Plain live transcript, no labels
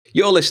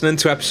You're listening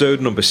to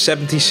episode number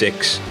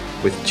 76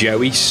 with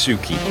Joey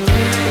Suki.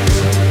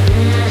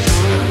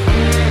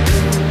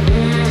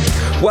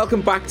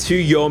 Welcome back to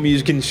your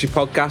music industry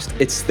podcast.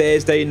 It's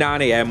Thursday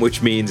 9 a.m,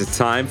 which means it's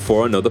time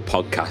for another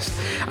podcast.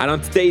 And on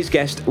today's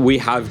guest, we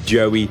have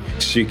Joey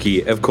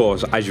Suki, of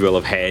course, as you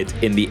will have heard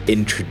in the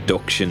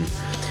introduction.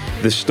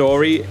 The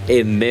story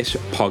in this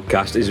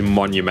podcast is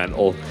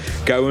monumental,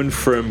 going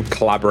from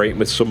collaborating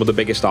with some of the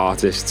biggest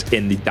artists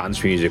in the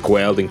dance music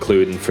world,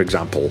 including, for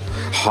example,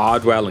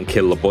 Hardwell and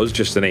Killer Buzz,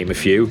 just to name a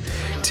few,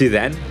 to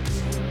then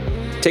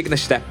taking a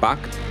step back,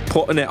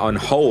 putting it on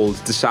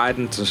hold,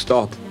 deciding to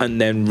stop, and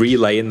then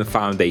relaying the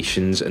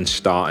foundations and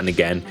starting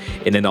again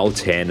in an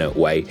alternate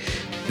way.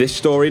 This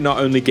story not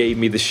only gave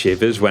me the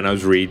shivers when I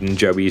was reading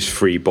Joey's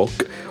free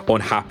book,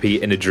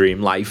 Unhappy in a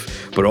Dream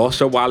Life, but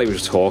also while he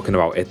was talking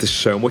about it, there's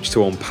so much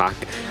to unpack,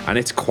 and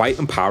it's quite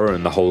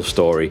empowering, the whole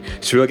story.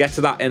 So we'll get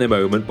to that in a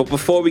moment, but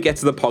before we get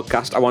to the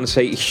podcast, I want to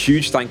say a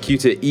huge thank you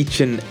to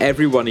each and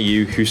every one of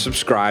you who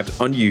subscribed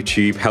on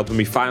YouTube, helping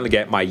me finally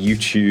get my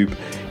YouTube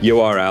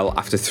URL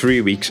after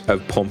 3 weeks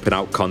of pumping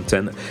out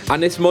content.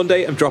 And this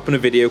Monday, I'm dropping a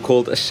video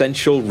called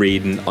Essential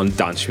Reading on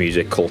Dance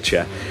Music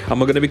Culture, and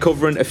we're going to be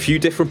covering a few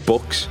different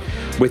books,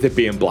 with it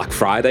being Black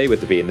Friday,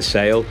 with it being the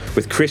sale,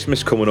 with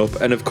Christmas coming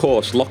up, and of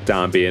course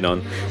lockdown being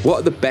on. What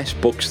are the best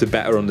books to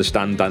better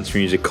understand dance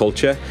music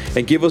culture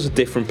and give us a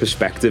different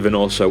perspective and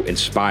also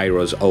inspire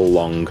us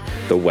along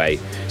the way?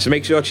 So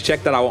make sure to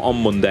check that out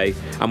on Monday,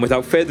 and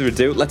without further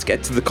ado, let's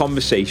get to the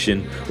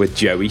conversation with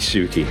Joey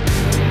Suki.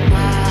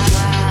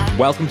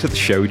 Welcome to the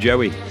show,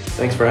 Joey.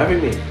 Thanks for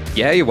having me.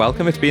 Yeah, you're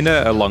welcome. It's been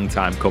a long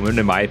time coming.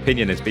 In my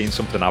opinion, it's been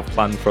something I've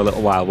planned for a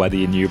little while, whether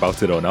you knew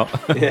about it or not.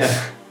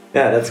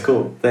 Yeah, that's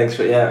cool. Thanks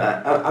for,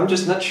 I'm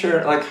just not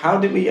sure, like, how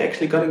did we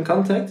actually got in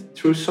contact?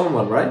 Through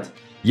someone, right?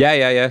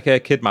 Yeah,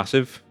 Kid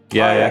Massive.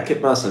 Yeah.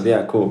 Kid Massive,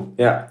 yeah, cool.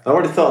 Yeah, I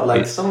already thought,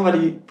 like,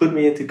 somebody put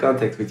me into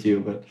contact with you,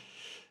 but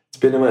it's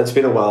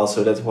been a while,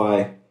 so that's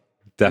why.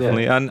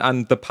 Definitely, yeah.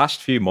 And the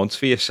past few months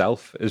for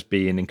yourself has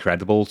been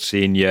incredible,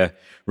 seeing you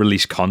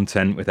release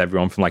content with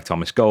everyone from like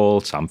Thomas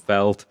Gold, Sam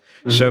Felt,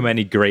 so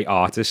many great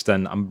artists,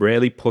 and I'm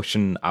really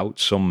pushing out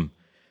some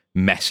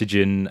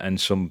messaging and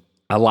some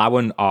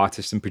allowing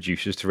artists and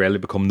producers to really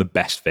become the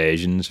best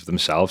versions of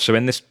themselves. So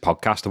in this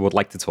podcast, I would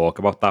like to talk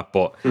about that,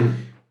 but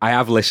I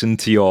have listened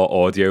to your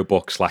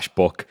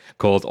audiobook/book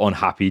called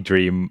Unhappy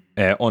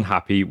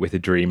with a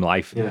Dream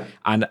Life. Yeah.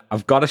 And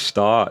I've got to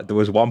start. There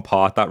was one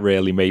part that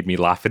really made me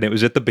laugh, and it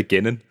was at the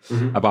beginning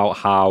about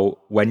how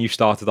when you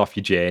started off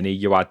your journey,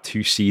 you had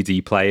 2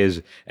 CD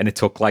players and it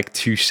took like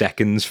 2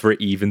 seconds for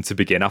it even to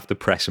begin after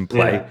press and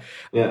play.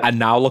 Yeah. And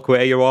now look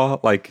where you are.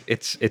 Like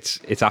it's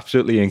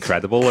absolutely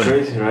incredible. And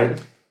crazy,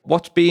 right?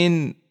 What's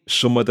been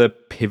some of the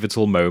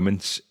pivotal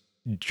moments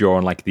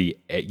during like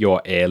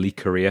your early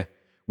career?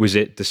 Was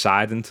it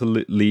deciding to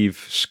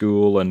leave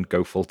school and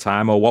go full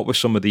time, or what were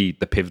some of the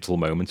pivotal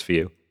moments for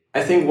you?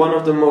 I think one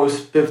of the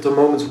most pivotal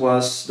moments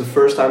was the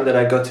first time that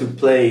I got to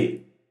play,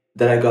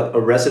 that I got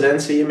a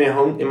residency in my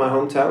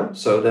hometown,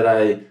 so that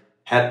I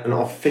had an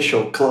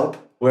official club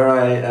where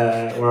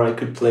I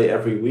could play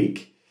every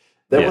week.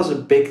 That was a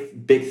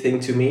big thing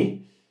to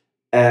me,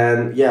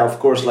 and yeah, of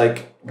course,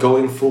 like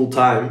going full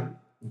time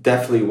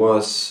definitely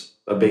was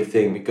a big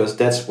thing, because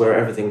that's where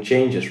everything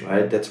changes,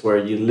 right? That's where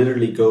you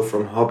literally go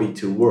from hobby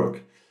to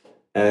work,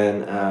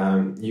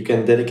 and you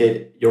can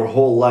dedicate your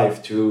whole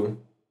life to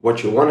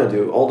what you want to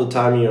do. All the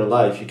time in your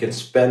life you can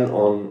spend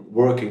on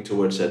working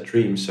towards that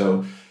dream.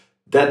 So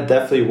that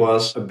definitely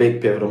was a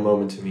big pivotal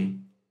moment to me.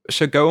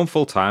 So going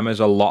full time, as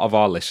a lot of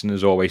our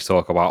listeners always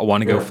talk about, I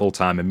want to go full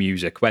time in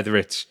music, whether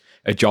it's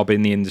a job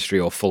in the industry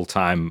or full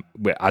time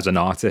as an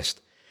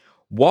artist.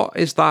 What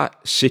is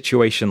that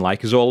situation like?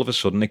 Because all of a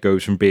sudden it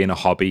goes from being a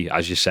hobby,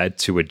 as you said,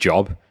 to a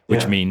job,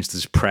 which means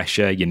there's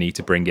pressure, you need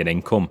to bring in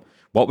income.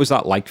 What was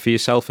that like for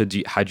yourself?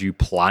 Had you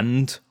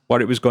planned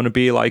what it was going to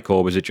be like,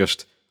 or was it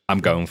just, I'm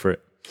going for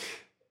it?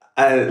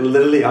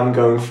 I'm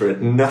going for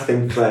it.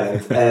 Nothing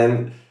planned.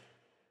 And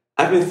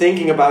I've been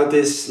thinking about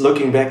this,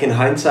 looking back in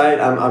hindsight.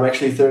 I'm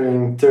actually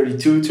turning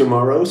 32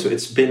 tomorrow, so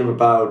it's been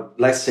about,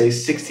 let's say,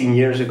 16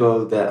 years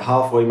ago, that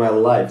halfway my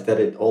life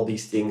that all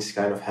these things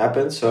kind of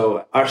happened.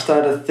 So I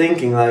started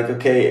thinking like,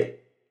 okay,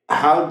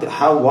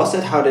 how was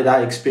it? How did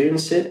I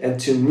experience it? And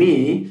to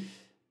me,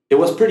 it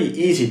was pretty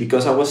easy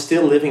because I was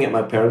still living at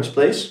my parents'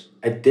 place.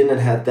 I didn't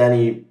have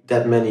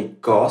that many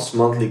costs,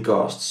 monthly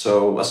costs.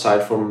 So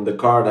aside from the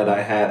car that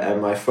I had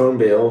and my phone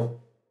bill,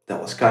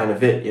 that was kind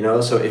of it, you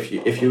know. So if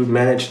you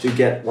managed to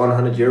get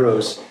 100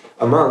 euros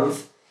a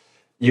month,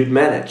 you'd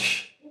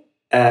manage.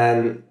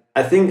 And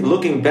I think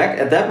looking back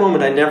at that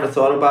moment, I never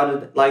thought about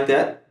it like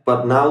that.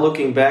 But now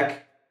looking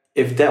back,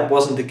 if that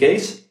wasn't the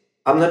case,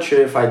 I'm not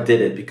sure if I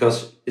did it,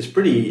 because it's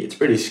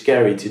pretty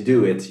scary to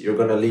do it. You're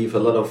gonna leave a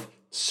lot of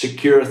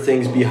secure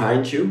things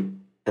behind you.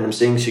 And I'm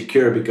saying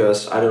secure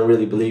because I don't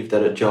really believe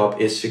that a job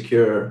is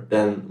secure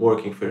than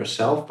working for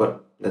yourself,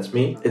 but that's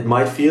me. It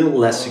might feel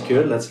less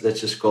secure, let's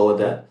just call it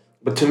that.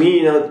 But to me,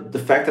 you know, the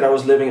fact that I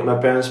was living at my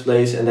parents'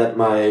 place and that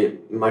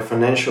my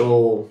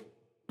financial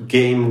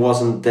game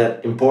wasn't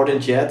that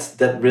important yet,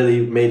 that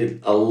really made it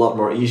a lot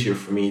more easier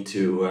for me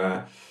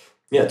to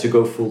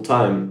go full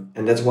time.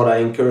 And that's what I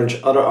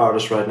encourage other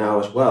artists right now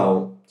as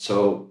well.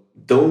 So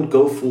don't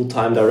go full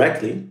time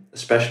directly,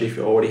 especially if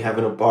you already have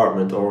an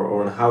apartment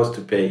or a house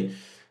to pay.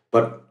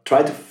 But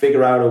try to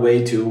figure out a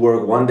way to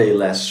work 1 day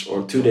less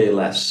or 2 day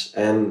less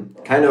and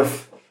kind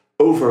of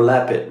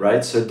overlap it,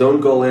 right? So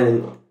don't go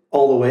in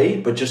all the way,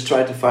 but just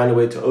try to find a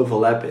way to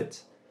overlap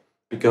it,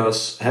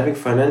 because having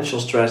financial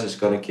stress is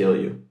going to kill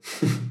you.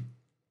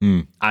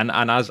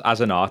 And as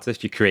an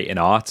artist, you're creating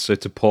art, so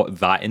to put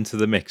that into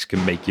the mix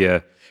can make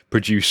you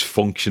produce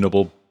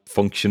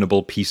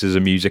functionable pieces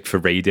of music for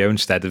radio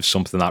instead of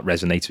something that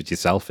resonates with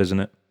yourself, isn't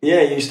it?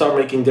 Yeah, you start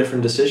making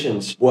different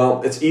decisions.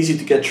 Well, it's easy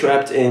to get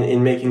trapped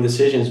in making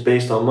decisions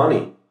based on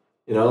money.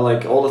 You know,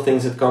 like all the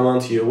things that come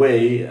onto your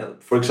way.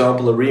 For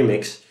example, a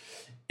remix.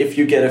 If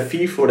you get a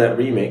fee for that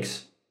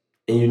remix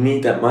and you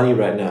need that money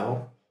right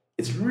now,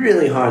 it's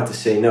really hard to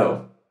say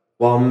no.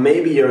 Well,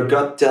 maybe your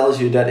gut tells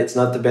you that it's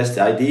not the best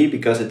idea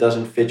because it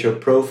doesn't fit your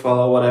profile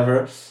or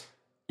whatever.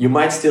 You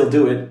might still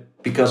do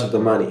it because of the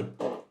money.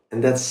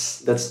 And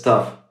that's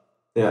tough.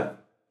 Yeah.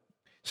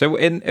 So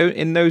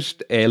in those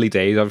early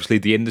days, obviously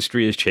the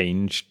industry has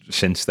changed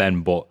since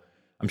then, but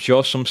I'm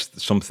sure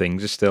some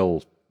things are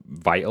still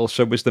vital.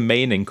 So was the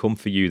main income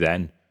for you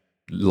then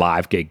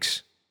live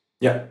gigs?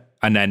 Yeah.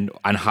 And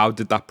how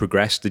did that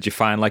progress? Did you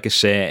find like a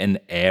certain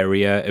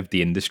area of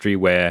the industry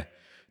where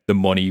the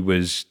money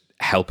was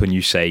helping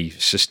you, say,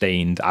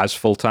 sustained as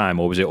full-time,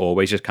 or was it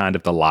always just kind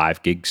of the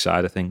live gig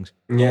side of things?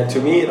 Yeah,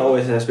 to me, it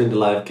always has been the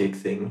live gig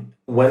thing.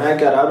 When I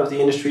got out of the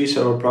industry,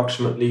 so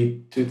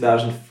approximately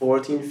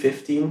 2014,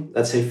 15,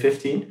 let's say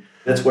 15,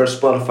 that's where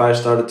Spotify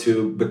started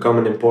to become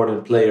an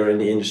important player in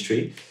the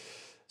industry.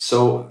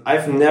 So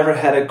I've never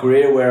had a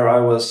career where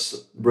I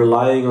was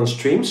relying on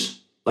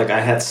streams. Like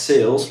I had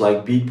sales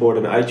like Beatport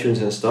and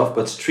iTunes and stuff,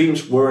 but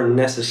streams weren't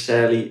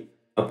necessarily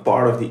a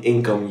part of the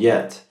income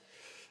yet.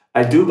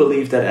 I do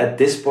believe that at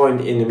this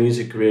point in the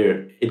music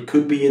career, it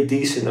could be a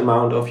decent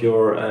amount of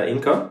your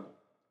income.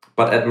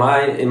 But in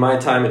my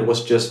time, it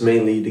was just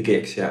mainly the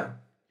gigs, yeah.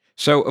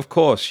 So, of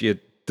course,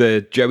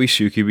 the Joey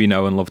Suki we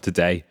know and love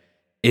today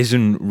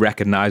isn't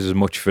recognized as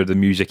much for the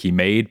music he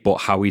made, but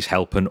how he's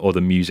helping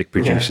other music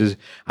producers. Yeah.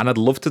 And I'd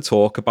love to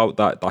talk about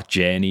that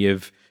journey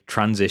of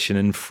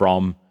transitioning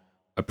from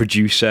a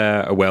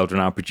producer, a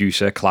world-renowned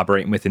producer,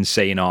 collaborating with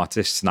insane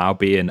artists, now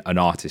being an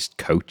artist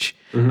coach.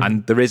 Mm-hmm.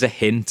 And there is a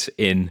hint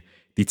in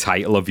the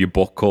title of your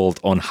book called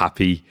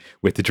Unhappy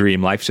with the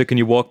Dream Life. So can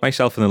you walk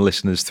myself and the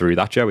listeners through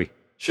that, Joey?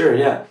 Sure,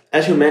 yeah.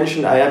 As you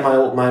mentioned, I had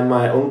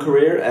my own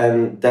career,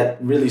 and that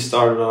really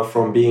started off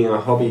from being a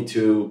hobby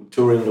to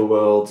touring the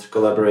world,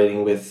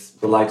 collaborating with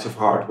the likes of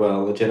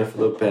Hardwell, Jennifer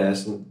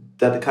Lopez, and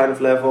that kind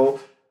of level,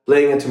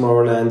 playing at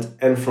Tomorrowland.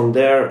 And from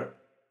there,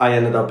 I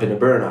ended up in a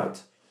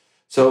burnout.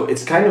 So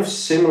it's kind of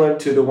similar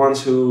to the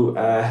ones who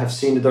have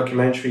seen the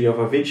documentary of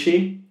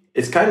Avicii.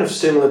 It's kind of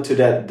similar to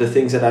the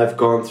things that I've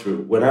gone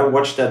through. When I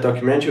watched that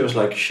documentary, I was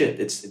like, shit,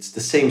 it's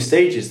the same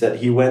stages that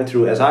he went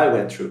through as I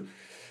went through.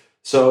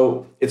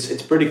 So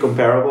it's pretty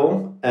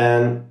comparable.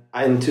 And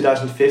in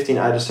 2015,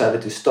 I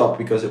decided to stop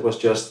because it was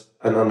just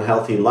an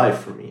unhealthy life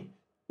for me.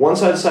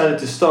 Once I decided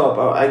to stop,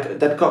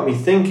 that got me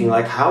thinking,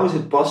 like, how is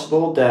it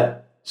possible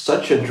that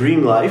such a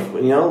dream life,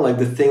 you know, like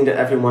the thing that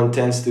everyone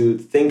tends to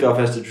think of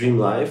as the dream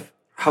life,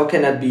 how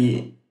can that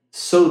be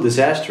so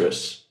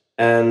disastrous?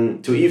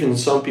 And to even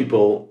some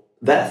people,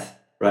 death,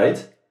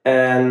 right?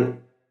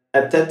 And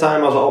at that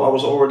time, I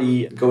was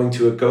already going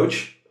to a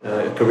coach,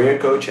 a career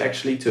coach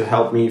actually, to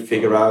help me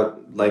figure out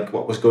like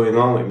what was going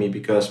on with me,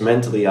 because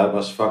mentally I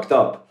was fucked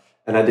up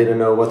and I didn't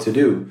know what to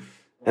do.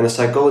 And a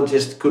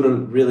psychologist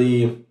couldn't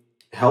really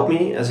help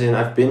me, as in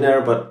I've been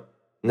there, but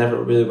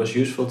never really was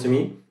useful to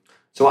me.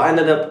 So I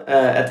ended up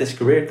at this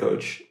career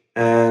coach,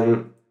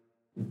 and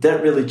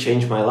that really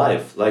changed my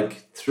life.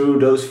 Like through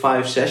those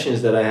 5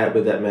 sessions that I had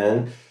with that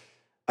man,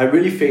 I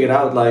really figured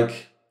out,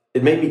 like,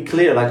 it made me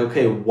clear, like,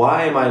 okay,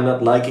 why am I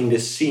not liking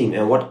this scene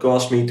and what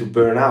caused me to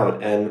burn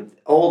out? And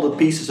all the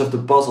pieces of the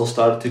puzzle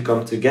started to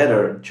come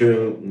together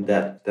during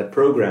that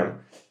program.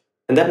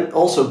 And that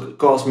also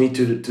caused me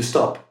to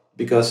stop,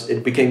 because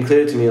it became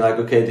clear to me, like,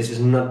 okay, this is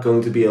not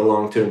going to be a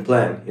long-term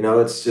plan. You know,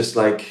 it's just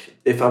like,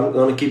 if I'm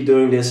going to keep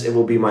doing this, it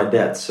will be my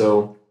death.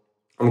 So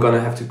I'm going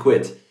to have to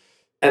quit.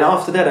 And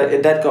after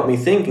that, that got me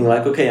thinking,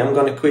 like, okay, I'm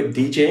going to quit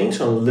DJing.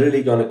 So I'm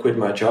literally going to quit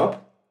my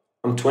job.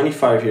 I'm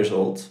 25 years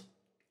old.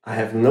 I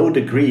have no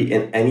degree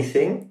in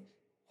anything.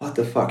 What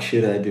the fuck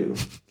should I do?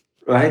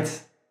 Right?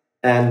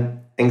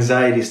 And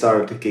anxiety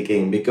started to kick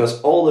in,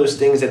 because all those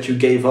things that you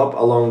gave up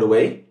along the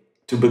way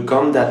to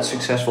become that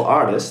successful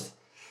artist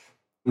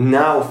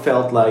now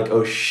felt like,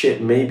 oh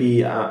shit,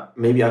 maybe I've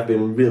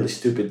been really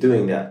stupid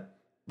doing that.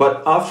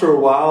 But after a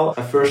while,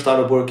 I first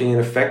started working in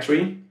a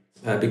factory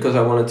because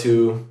I wanted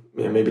to,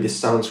 maybe this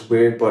sounds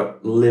weird,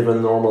 but live a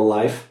normal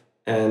life,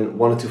 and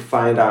wanted to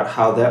find out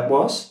how that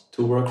was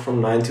to work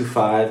from 9 to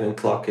 5 and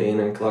clock in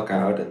and clock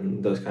out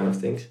and those kind of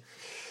things.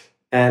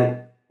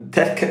 And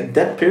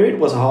that period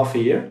was half a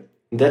year.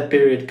 that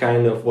period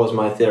kind of was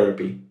my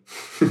therapy.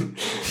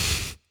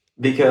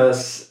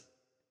 Because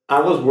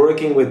I was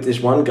working with this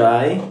one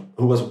guy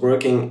who was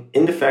working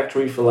in the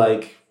factory for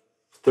like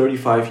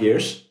 35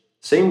 years.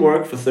 Same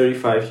work for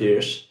 35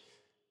 years.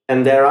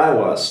 And there I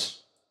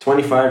was,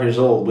 25 years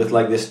old, with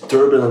like this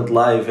turbulent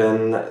life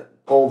and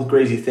all the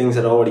crazy things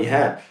that I already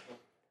had.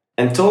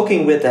 And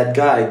talking with that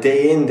guy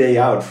day in, day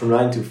out from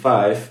 9 to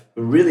 5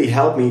 really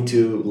helped me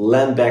to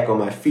land back on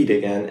my feet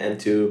again and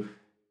to,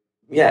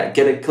 get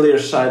a clear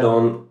sight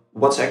on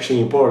what's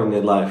actually important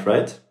in life,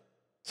 right?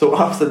 So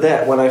after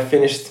that, when I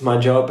finished my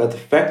job at the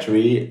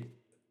factory,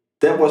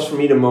 that was for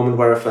me the moment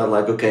where I felt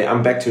like, okay,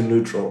 I'm back to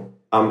neutral.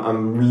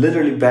 I'm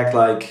literally back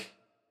like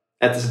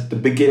at the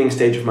beginning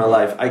stage of my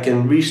life. I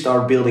can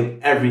restart building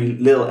every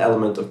little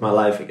element of my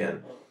life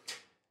again.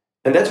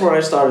 And that's where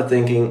I started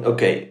thinking,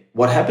 okay,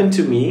 what happened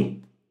to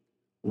me?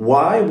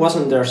 Why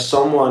wasn't there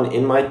someone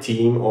in my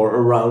team or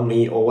around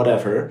me or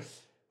whatever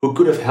who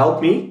could have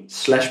helped me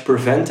 /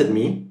 prevented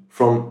me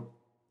from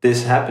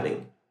this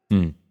happening?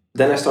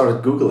 Then I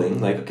started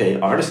Googling, like, okay,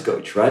 artist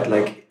coach, right?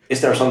 Like,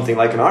 is there something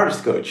like an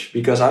artist coach?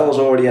 Because I was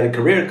already at a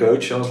career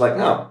coach. I was like,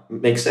 no,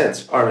 makes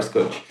sense, artist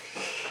coach.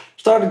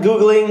 Started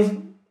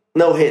Googling,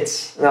 no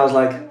hits. And I was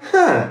like,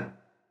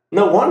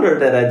 no wonder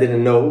that I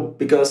didn't know,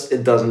 because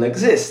it doesn't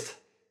exist.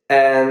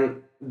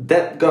 And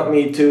that led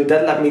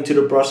me to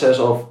the process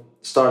of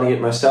starting it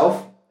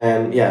myself.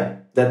 And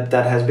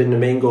that has been the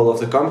main goal of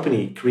the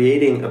company,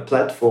 creating a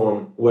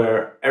platform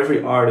where every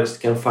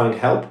artist can find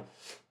help,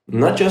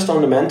 not just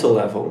on the mental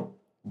level,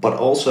 but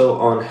also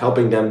on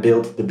helping them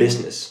build the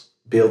business,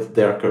 build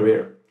their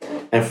career,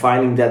 and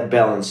finding that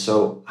balance.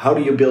 So how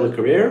do you build a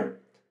career,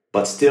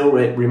 but still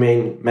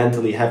remain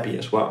mentally happy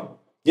as well?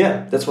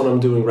 Yeah, that's what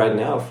I'm doing right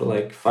now for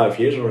like 5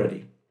 years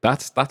already.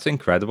 That's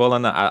incredible,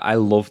 and I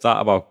love that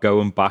about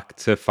going back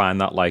to find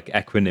that like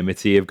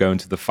equanimity of going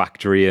to the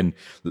factory and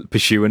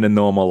pursuing a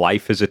normal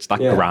life, as it's that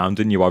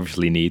grounding you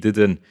obviously needed.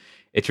 And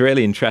it's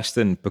really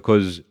interesting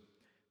because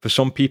for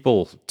some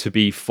people to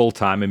be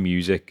full-time in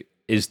music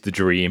is the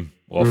dream,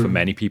 or for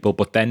many people,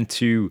 but then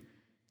to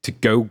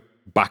go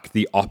back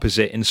the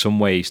opposite in some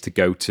ways, to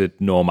go to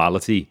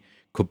normality,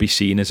 could be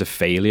seen as a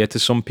failure to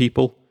some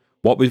people.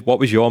 What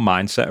was your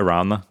mindset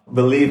around that?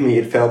 Believe me,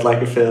 it felt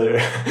like a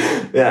failure.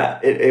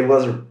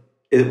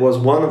 It was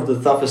one of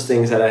the toughest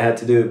things that I had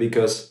to do,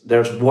 because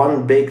there's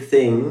one big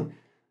thing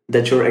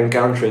that you're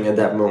encountering at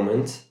that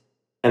moment,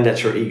 and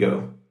that's your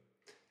ego.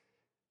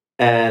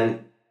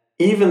 And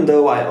even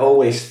though I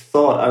always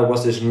thought I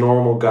was this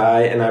normal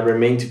guy and I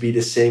remained to be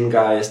the same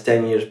guy as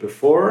 10 years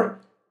before,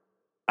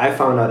 I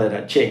found out that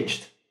I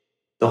changed.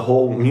 The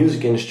whole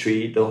music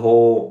industry, the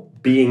whole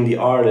being the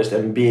artist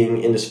and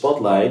being in the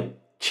spotlight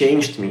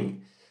changed me.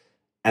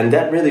 And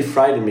that really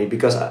frightened me,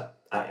 because I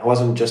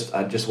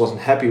just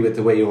wasn't happy with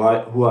the way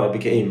who I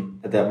became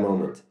at that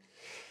moment.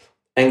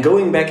 And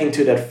going back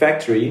into that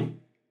factory,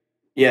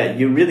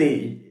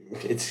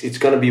 it's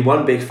going to be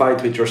one big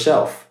fight with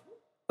yourself,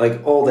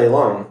 like all day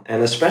long.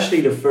 And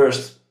especially the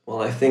first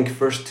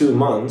 2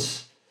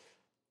 months,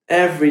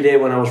 every day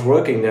when I was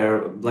working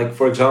there, like,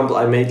 for example,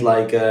 I made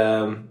like,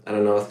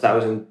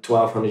 1,000-1,200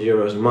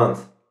 euros a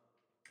month.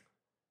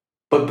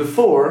 But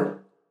before,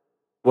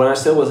 when I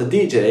still was a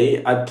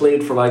DJ, I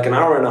played for like an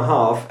hour and a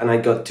half and I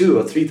got 2,000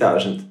 or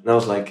 3,000. And I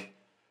was like,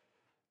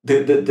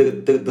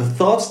 the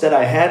thoughts that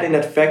I had in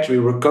that factory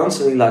were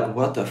constantly like,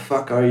 what the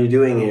fuck are you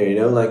doing here? You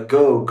know, like,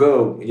 go,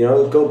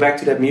 go back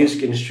to that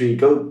music industry,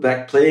 go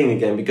back playing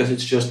again, because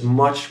it's just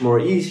much more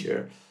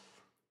easier.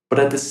 But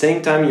at the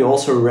same time, you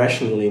also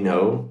rationally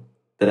know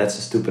that that's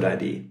a stupid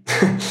idea.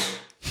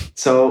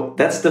 So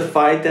that's the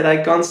fight that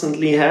I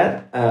constantly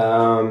had.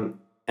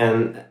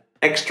 And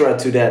extra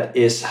to that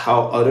is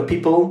how other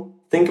people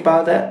think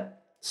about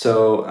that.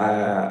 So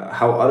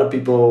how other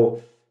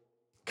people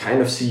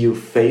kind of see you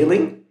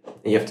failing,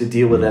 and you have to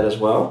deal with that as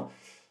well.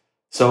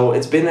 So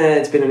it's been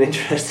an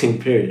interesting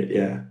period,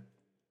 yeah.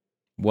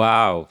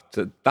 Wow,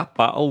 that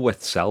battle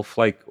with self,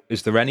 like,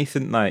 is there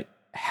anything that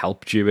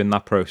helped you in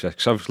that process?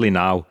 Because obviously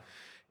now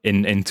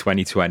in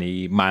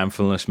 2020,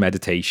 mindfulness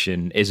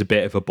meditation is a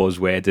bit of a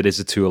buzzword. It is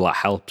a tool that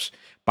helps.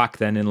 Back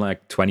then in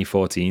like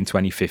 2014,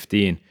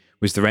 2015,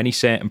 was there any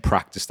certain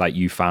practice that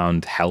you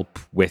found help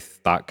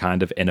with that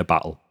kind of inner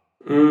battle?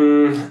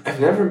 I've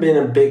never been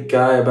a big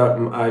guy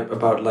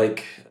about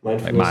like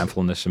mindfulness. Like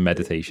mindfulness and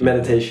meditation.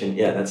 Meditation,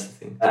 yeah, that's the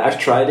thing. I've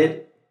tried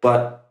it,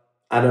 but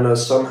I don't know,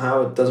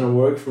 somehow it doesn't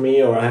work for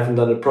me, or I haven't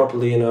done it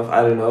properly enough.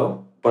 I don't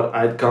know, but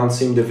I can't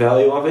see the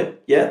value of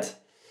it yet.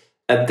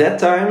 At that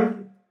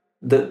time,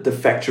 the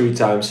factory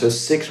time, so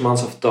 6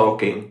 months of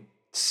talking,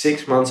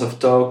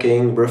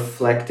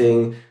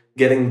 reflecting,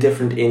 getting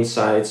different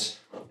insights,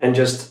 and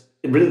just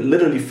it really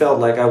literally felt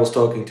like I was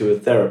talking to a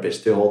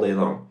therapist the whole day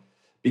long.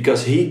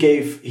 Because he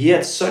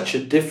had such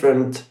a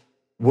different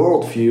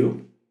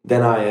worldview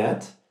than I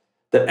had,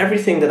 that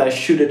everything that I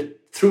shooted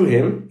through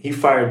him, he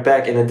fired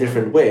back in a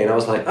different way. And I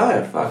was like,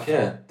 oh, fuck,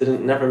 yeah,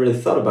 never really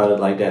thought about it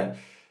like that.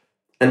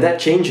 And that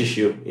changes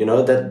you, you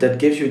know, that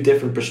gives you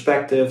different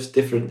perspectives,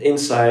 different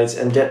insights,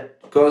 and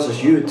that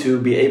causes you to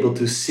be able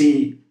to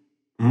see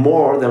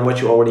more than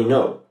what you already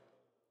know.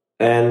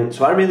 And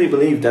so I really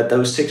believe that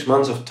those 6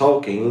 months of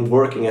talking,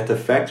 working at the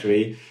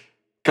factory,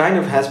 kind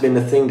of has been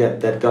the thing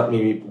that got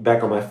me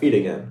back on my feet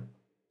again.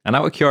 And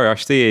out of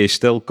curiosity, are you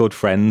still good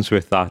friends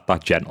with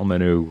that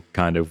gentleman who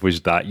kind of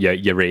was that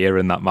your ear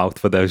in that mouth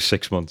for those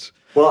 6 months?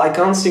 Well, I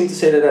can't seem to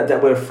say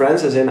that we're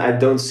friends, as in I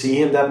don't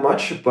see him that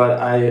much, but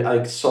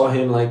I saw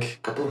him like a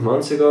couple of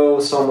months ago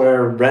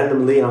somewhere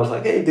randomly, and I was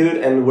like, hey, dude,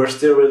 and we're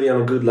still really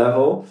on a good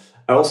level.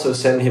 I also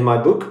sent him my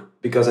book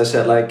because I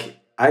said, like,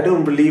 I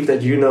don't believe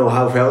that you know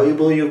how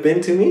valuable you've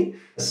been to me.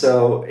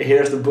 So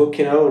here's the book,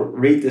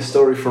 read the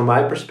story from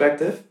my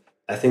perspective.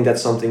 I think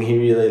that's something he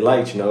really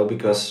liked,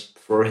 because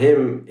for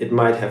him, it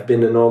might have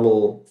been a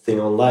normal thing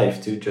on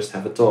life to just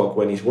have a talk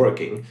when he's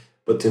working.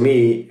 But to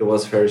me, it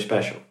was very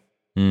special.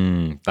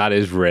 That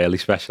is really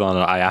special, and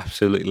I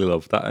absolutely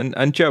love that.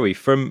 And Joey,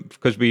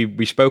 because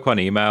we spoke on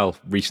email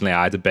recently,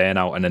 I had a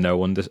burnout, and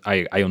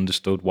I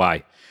understood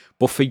why.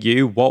 But for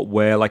you, what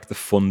were like the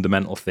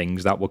fundamental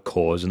things that were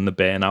causing the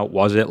burnout?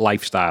 Was it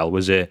lifestyle?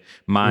 Was it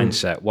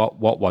mindset? What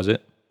was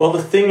it? Well,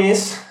 the thing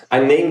is, I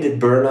named it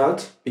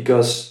burnout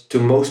because to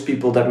most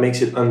people that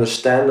makes it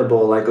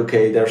understandable. Like,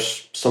 okay,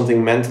 there's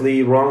something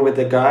mentally wrong with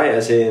the guy,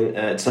 as in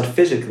it's not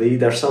physically.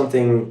 There's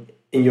something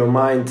in your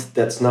mind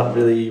that's not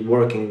really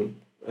working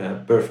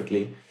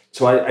perfectly.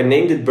 So I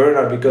named it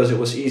burnout because it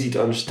was easy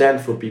to understand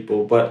for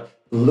people. But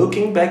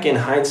looking back in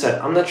hindsight,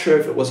 I'm not sure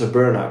if it was a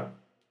burnout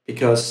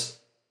because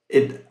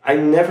I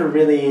never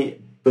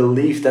really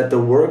believed that the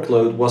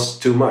workload was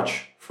too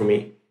much for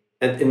me.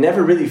 It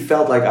never really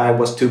felt like I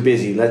was too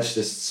busy. Let's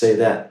just say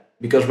that.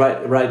 Because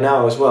right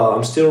now as well,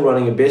 I'm still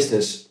running a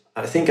business.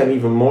 I think I'm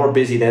even more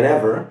busy than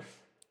ever,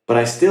 but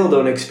I still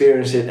don't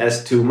experience it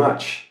as too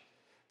much.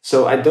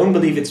 So I don't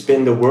believe it's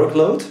been the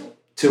workload.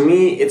 To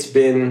me, it's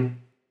been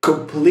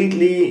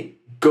completely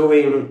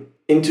going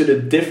into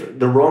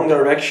the wrong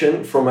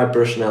direction for my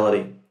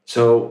personality.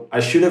 So I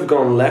should have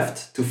gone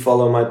left to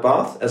follow my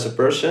path as a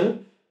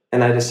person,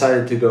 and I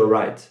decided to go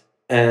right.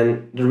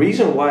 And the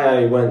reason why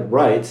I went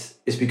right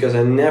is because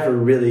I never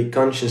really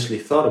consciously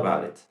thought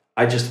about it.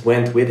 I just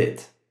went with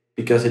it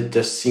because it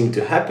just seemed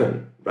to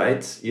happen,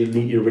 right?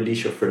 You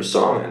release your first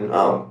song and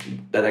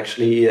that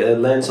actually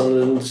lands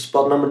on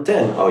spot number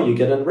 10. Oh, you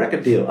get a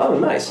record deal. Oh,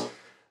 nice.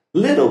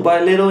 Little by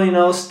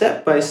little,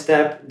 step by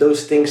step,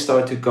 those things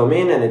start to come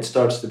in and it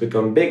starts to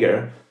become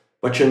bigger.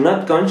 But you're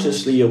not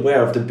consciously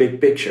aware of the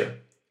big picture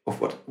of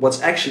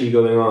what's actually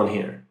going on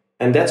here.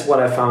 And that's what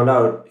I found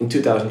out in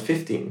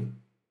 2015.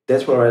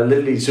 That's where I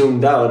literally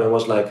zoomed out and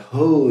was like,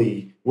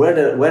 holy, where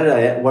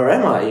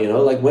am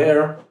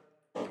I?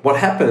 What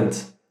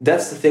happened?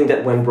 That's the thing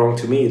that went wrong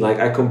to me. Like,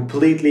 I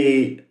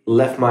completely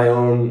left my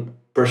own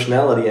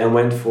personality and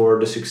went for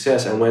the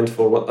success and went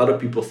for what other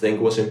people think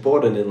was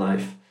important in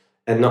life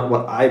and not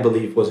what I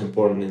believe was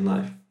important in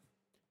life.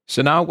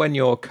 So now when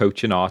you're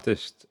coaching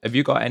artists, have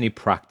you got any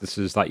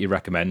practices that you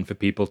recommend for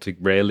people to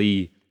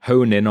really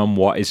hone in on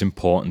what is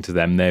important to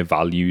them, their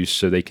values,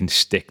 so they can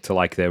stick to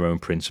like their own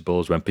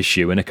principles when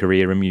pursuing a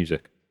career in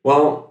music?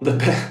 Well,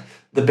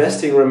 the best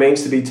thing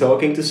remains to be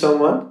talking to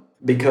someone,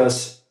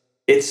 because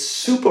it's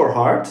super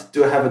hard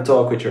to have a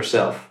talk with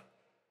yourself.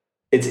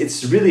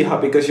 It's really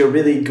hard because you're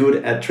really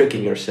good at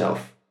tricking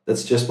yourself.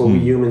 That's just what we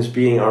humans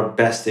being are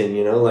best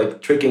in,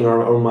 like tricking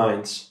our own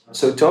minds.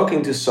 So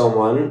talking to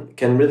someone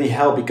can really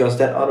help because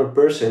that other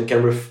person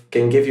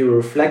can give you a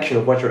reflection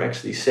of what you're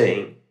actually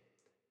saying.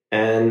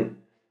 And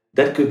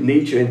that could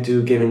lead you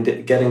into getting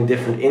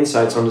different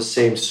insights on the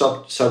same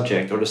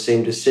subject or the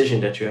same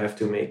decision that you have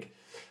to make.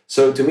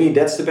 So to me,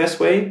 that's the best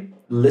way.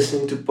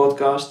 Listening to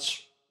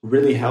podcasts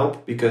really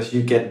help because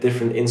you get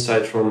different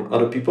insights from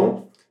other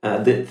people.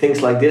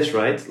 Things like this,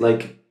 right?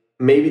 Like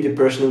maybe the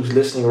person who's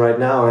listening right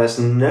now has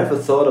never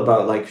thought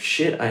about like,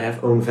 shit, I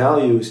have own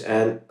values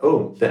and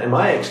am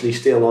I actually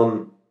still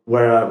on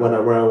where I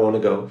want to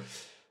go?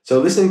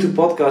 So listening to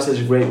podcasts is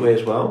a great way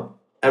as well.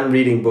 And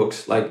reading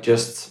books, like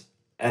just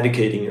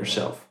educating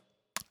yourself.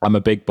 I'm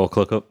a big book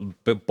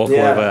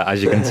lover,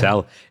 as you can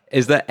tell.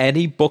 Is there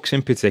any books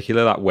in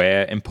particular that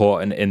were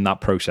important in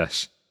that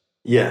process?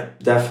 Yeah,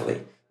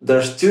 definitely.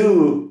 There's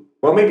two,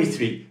 well, maybe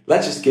three.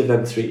 Let's just give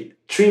them three.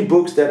 Three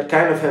books that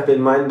kind of have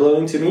been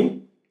mind-blowing to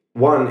me.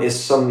 One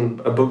is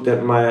a book that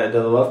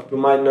a lot of people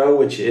might know,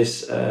 which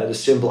is The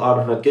Simple Art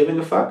of Not Giving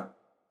a Fuck.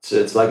 So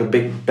it's like a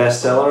big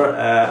bestseller.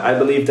 I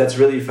believe that's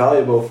really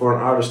valuable for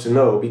an artist to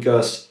know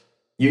because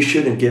you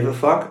shouldn't give a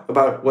fuck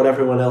about what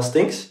everyone else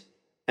thinks.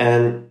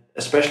 And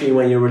especially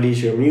when you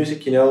release your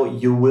music,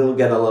 you will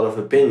get a lot of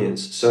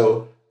opinions.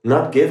 So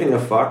not giving a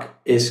fuck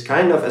is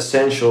kind of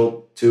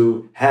essential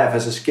to have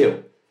as a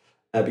skill.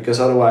 Because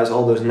otherwise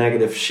all those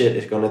negative shit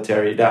is going to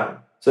tear you down.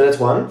 So that's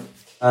one.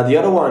 The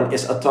other one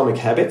is Atomic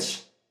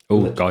Habits.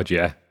 Oh, God,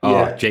 yeah.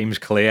 Oh, James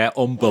Clear,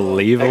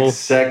 unbelievable.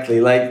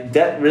 Exactly. Like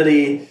that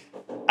really,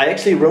 I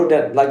actually wrote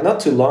that like not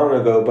too long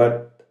ago,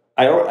 but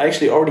I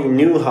actually already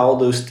knew how all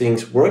those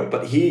things work,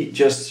 but he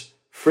just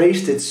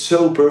phrased it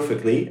so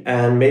perfectly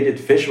and made it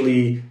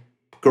visually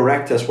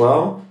correct as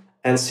well.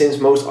 And since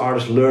most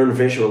artists learn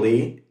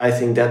visually, I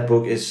think that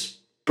book is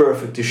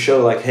perfect to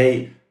show like,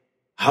 hey,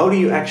 how do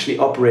you actually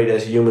operate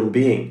as a human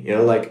being? You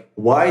know, like,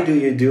 why do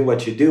you do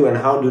what you do and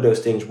how do those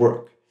things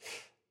work?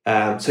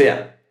 So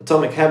yeah,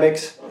 Atomic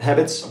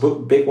Habits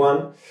book, big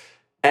one.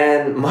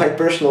 And my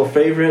personal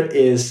favorite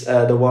is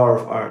The War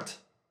of Art.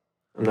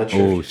 I'm not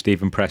sure. Oh,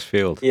 Stephen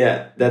Pressfield.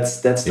 Yeah,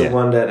 that's the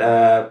one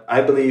that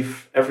I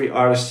believe every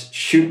artist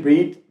should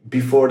read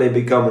before they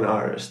become an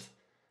artist.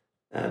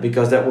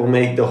 Because that will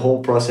make the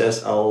whole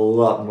process a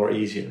lot more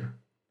easier.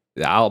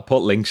 I'll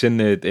put links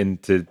into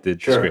the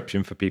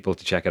description for people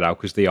to check it out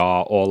because they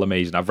are all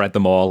amazing. I've read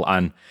them all,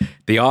 and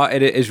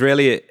it is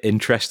really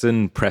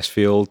interesting.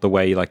 Pressfield, the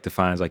way he like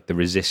defines like the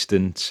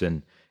resistance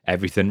and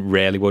everything,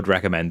 really would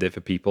recommend it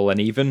for people, and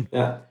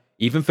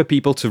even for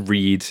people to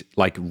read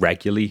like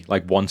regularly,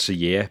 like once a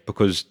year,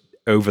 because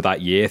over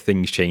that year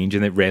things change,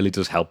 and it really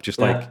does help just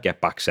like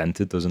get back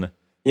centered, doesn't it?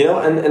 You know,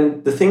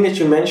 and the thing that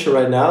you mentioned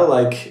right now,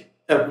 like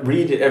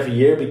read it every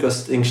year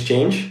because things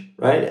change.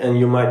 Right? And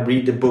you might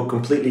read the book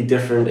completely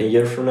different a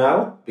year from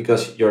now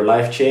because your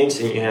life changed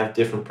and you have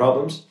different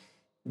problems.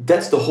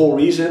 That's the whole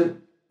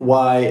reason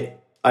why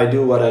I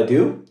do what I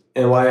do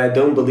and why I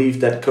don't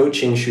believe that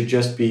coaching should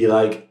just be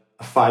like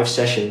a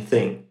 5-session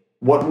thing.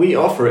 What we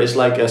offer is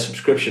like a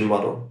subscription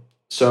model.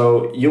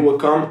 So you will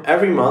come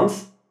every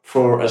month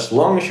for as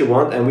long as you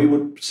want, and we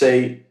would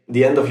say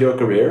the end of your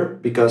career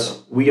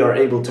because we are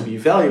able to be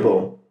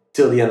valuable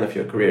till the end of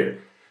your career.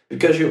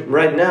 Because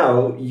right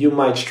now you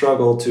might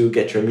struggle to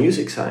get your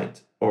music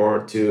signed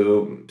or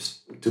to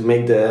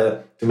make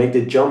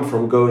the jump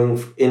from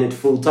going in it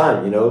full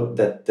time. You know,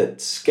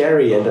 that's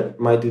scary and that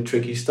might do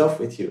tricky stuff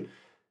with you.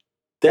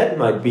 That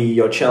might be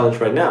your challenge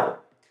right now.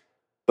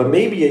 But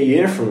maybe a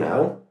year from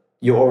now,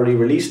 you already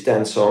released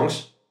 10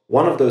 songs.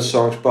 One of those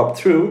songs popped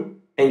through,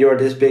 and you're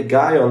this big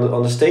guy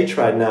on the stage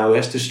right now who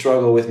has to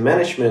struggle with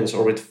management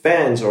or with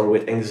fans or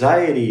with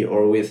anxiety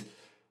or with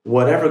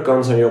whatever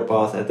comes on your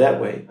path at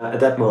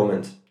that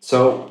moment.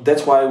 So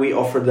that's why we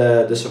offer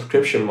the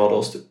subscription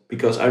models,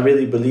 because I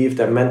really believe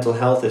that mental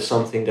health is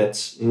something that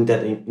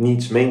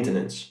needs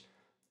maintenance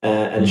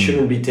and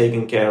shouldn't be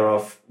taken care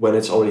of when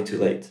it's already too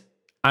late.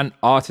 And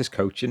artist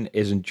coaching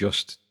isn't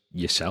just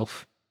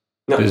yourself.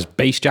 No. There's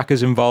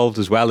bassjackers involved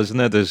as well, isn't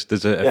there?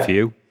 There's a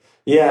few.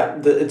 Yeah,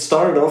 it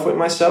started off with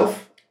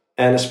myself,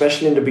 and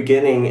especially in the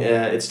beginning,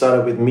 it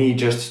started with me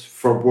just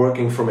from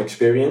working from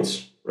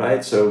experience,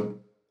 right? So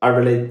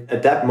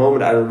at that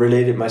moment, I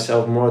related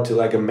myself more to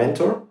like a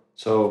mentor.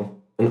 So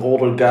an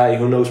older guy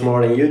who knows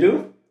more than you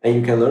do, and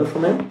you can learn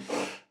from him.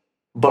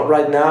 But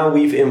right now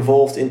we've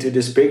evolved into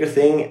this bigger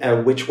thing,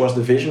 which was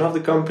the vision of the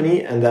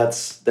company. And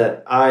that's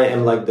that I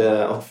am like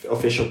the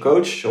official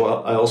coach. So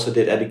I also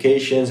did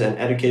educations and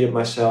educated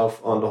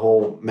myself on the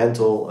whole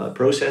mental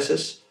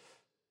processes.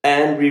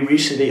 And we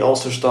recently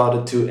also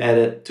started to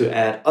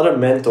add other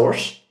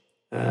mentors.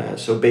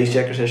 So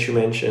bassjackers, as you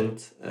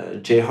mentioned,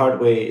 Jay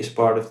Hardway is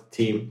part of the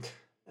team.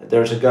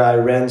 There's a guy,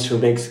 Rens, who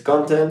makes the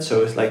content.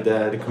 So it's like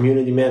the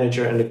community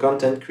manager and the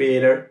content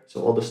creator.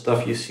 So all the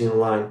stuff you see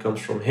online comes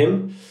from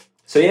him.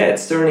 So yeah,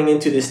 it's turning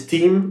into this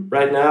team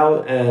right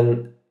now.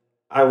 And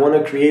I want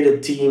to create a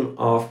team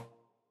of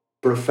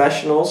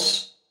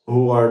professionals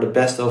who are the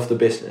best of the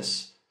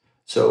business.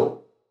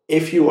 So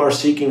if you are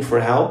seeking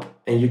for help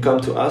and you come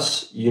to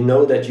us, you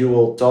know that you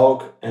will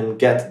talk and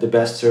get the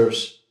best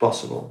service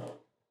possible.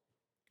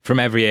 From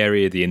every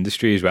area of the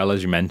industry as well,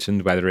 as you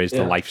mentioned, whether it's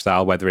the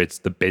lifestyle, whether it's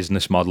the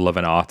business model of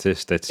an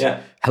artist, it's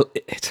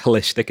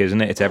holistic,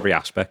 isn't it? It's every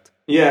aspect.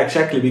 Yeah,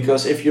 exactly.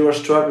 Because if you are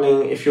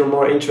struggling, if you're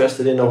more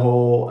interested in the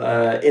whole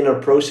inner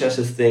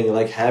processes thing,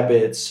 like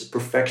habits,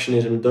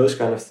 perfectionism, those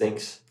kind of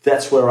things,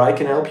 that's where I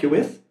can help you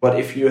with. But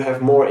if you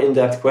have more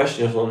in-depth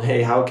questions on,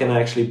 hey, how can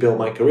I actually build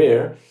my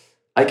career?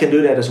 I can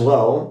do that as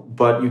well.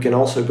 But you can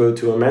also go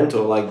to a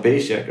mentor like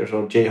Bassjackers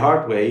or Jay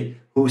Hardway,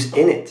 who's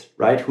in it,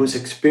 right? Who's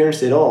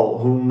experienced it all,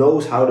 who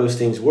knows how those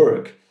things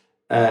work,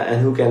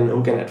 and who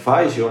can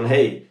advise you on,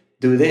 hey,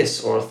 do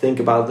this or think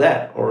about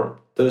that, or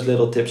those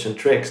little tips and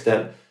tricks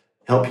that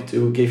help you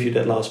to give you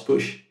that last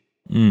push.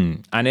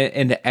 And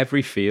in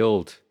every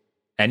field,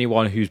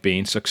 anyone who's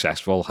been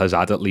successful has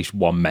had at least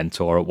one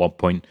mentor at one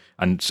point.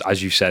 And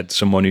as you said,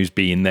 someone who's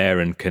been there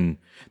and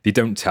they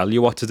don't tell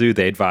you what to do,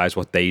 they advise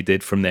what they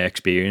did from their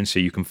experience so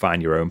you can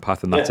find your own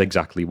path. And that's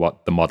exactly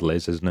what the model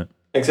is, isn't it?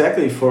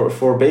 Exactly. For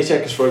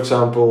bassjackers, for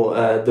example,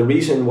 the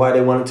reason why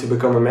they wanted to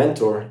become a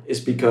mentor is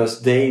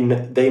because they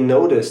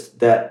noticed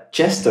that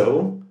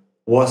Chesto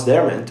was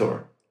their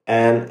mentor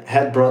and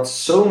had brought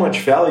so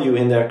much value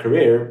in their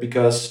career,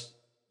 because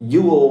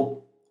you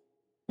will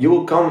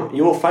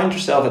find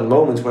yourself at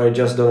moments where you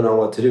just don't know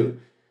what to do,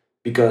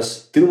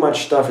 because too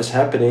much stuff is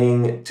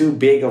happening, too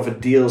big of a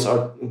deals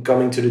are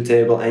coming to the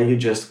table, and you're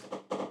just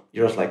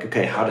like,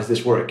 okay, how does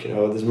this work? You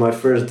know, this is my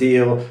first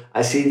deal.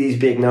 I see these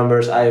big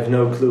numbers. I have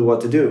no clue what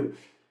to do.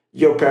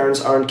 Your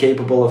parents aren't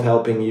capable of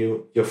helping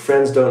you. Your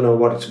friends don't know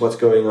what's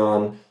going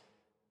on.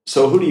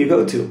 So who do you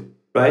go to,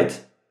 right?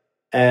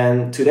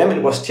 And to them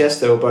it was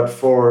Chesto, but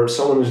for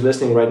someone who's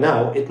listening right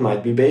now, it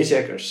might be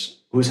Bassjackers.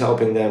 who's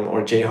helping them,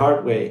 or Jay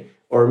Hardway,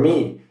 or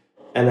me.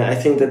 And I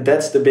think that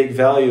that's the big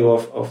value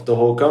of the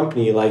whole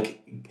company,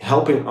 like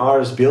helping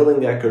artists building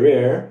their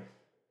career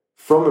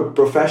from a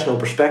professional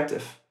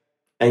perspective.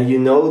 And you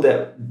know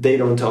that they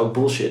don't talk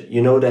bullshit.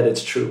 You know that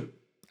it's true.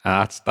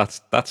 That's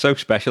so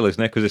special,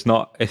 isn't it? Because it's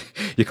not,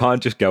 you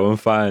can't just go and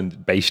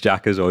find bass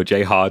jackers or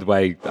Jay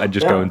Hardway and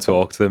just go and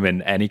talk to them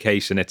in any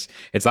case. And it's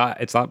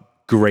that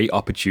great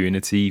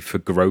opportunity for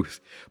growth.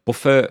 But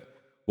for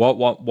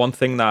one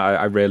thing that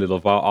I really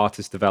love about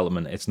artist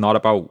development, it's not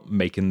about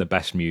making the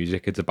best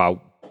music. It's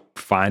about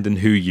finding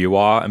who you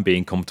are and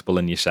being comfortable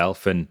in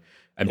yourself and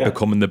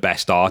becoming the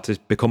best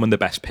artist, becoming the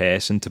best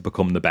person to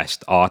become the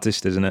best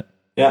artist, isn't it?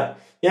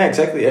 Yeah,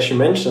 exactly. As you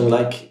mentioned,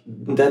 like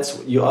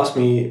that's, you asked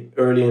me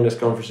earlier in this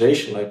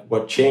conversation, like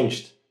what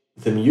changed?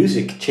 The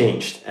music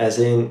changed. As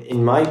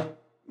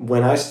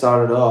when I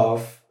started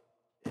off,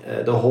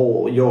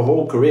 your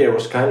whole career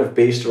was kind of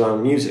based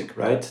around music,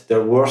 right?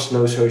 There was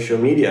no social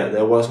media.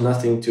 There was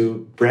nothing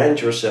to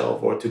brand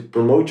yourself or to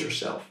promote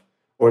yourself,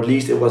 or at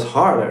least it was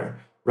harder.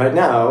 Right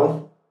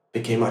now, it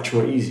became much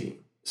more easy.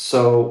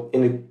 So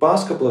in the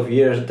past couple of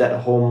years,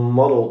 that whole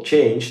model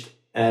changed,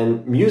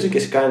 and music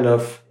is kind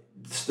of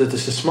the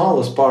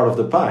smallest part of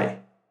the pie.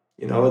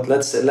 You know,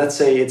 let's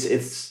say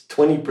it's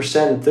 20%,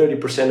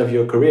 30% of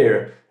your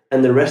career,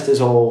 and the rest is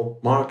all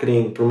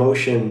marketing,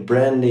 promotion,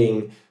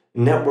 branding,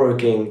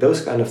 networking,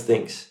 those kind of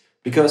things.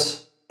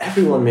 Because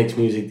everyone makes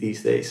music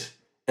these days,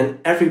 and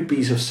every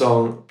piece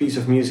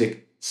of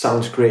music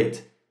sounds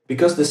great.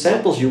 Because the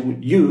samples you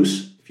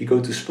use, if you go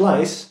to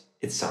Splice,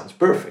 it sounds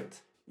perfect.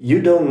 You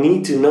don't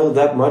need to know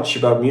that much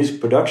about music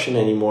production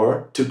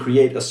anymore to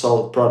create a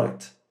solid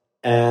product.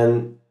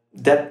 And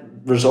that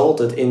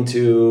resulted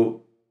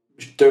into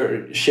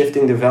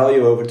shifting the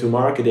value over to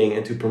marketing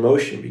and to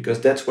promotion,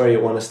 because that's where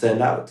you want to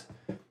stand out.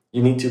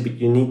 You need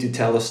to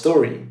tell a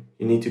story.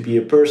 You need to be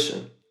a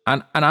person.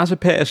 And as a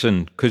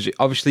person, because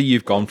obviously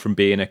you've gone from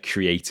being a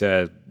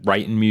creator,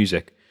 writing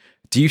music,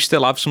 do you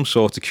still have some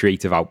sort of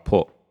creative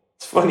output?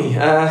 It's funny.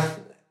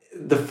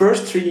 The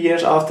first 3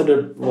 years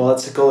after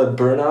let's call it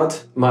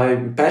burnout, my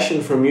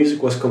passion for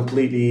music was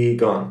completely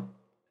gone.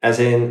 As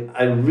in,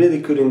 I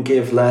really couldn't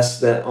give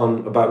less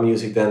about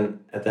music than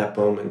at that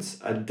moment.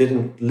 I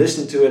didn't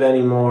listen to it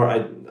anymore.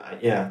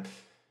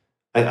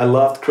 I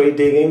loved crate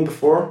digging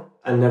before.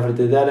 I never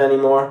did that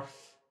anymore.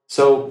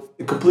 So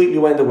it completely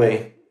went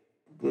away.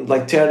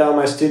 Like tear down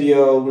my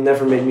studio,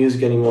 never made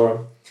music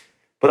anymore.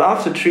 But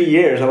after 3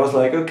 years, I was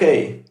like,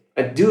 okay,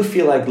 I do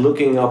feel like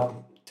looking up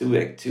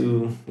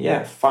to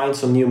find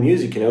some new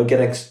music,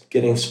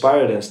 get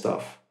inspired and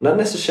stuff. Not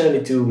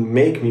necessarily to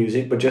make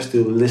music, but just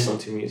to listen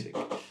to music.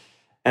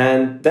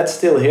 And that's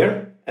still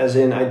here, as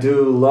in I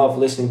do love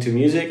listening to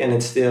music and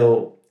it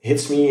still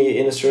hits me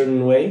in a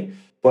certain way.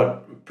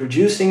 But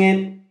producing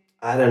it,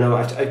 I don't know,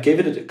 I gave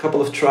it a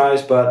couple of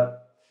tries,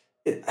 but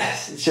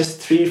it's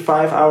just 3 to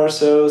 5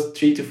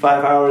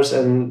 hours,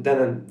 and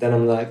then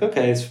I'm like,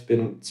 okay, it's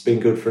been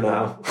good for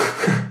now.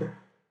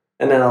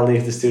 And then I'll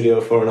leave the studio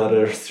for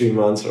another 3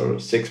 months or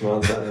 6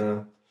 months, I don't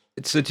know.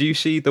 So do you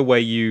see the way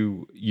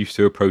you used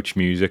to approach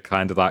music,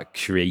 kind of that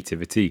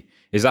creativity?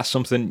 Is that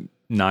something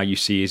now you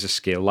see as a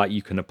skill that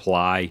you can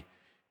apply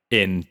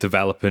in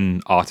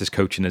developing artist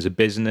coaching as a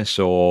business,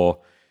 or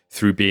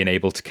through being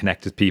able to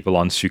connect with people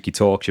on Suki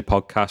Talks, your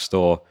podcast?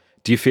 Or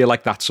do you feel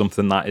like that's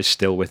something that is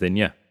still within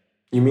you?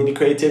 You mean the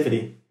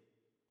creativity?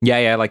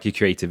 Yeah, like your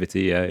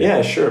creativity.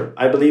 Yeah, sure.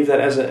 I believe that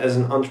as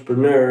an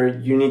entrepreneur,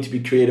 you need to be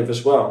creative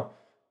as well.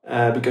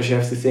 Because you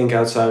have to think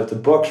outside of the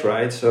box,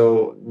 right?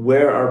 So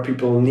where are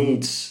people's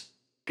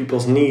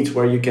needs,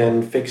 where you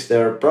can fix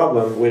their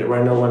problem,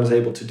 where no one is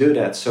able to do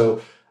that?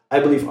 So I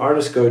believe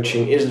artist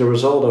coaching is the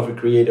result of a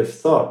creative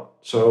thought.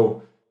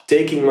 So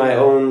taking my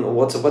own,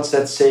 what's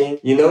that saying?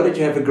 You know that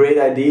you have a great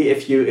idea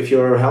if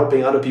you're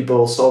helping other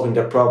people solving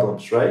their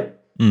problems, right?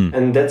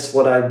 And that's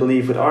what I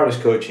believe with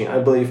artist coaching. I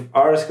believe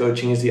artist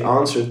coaching is the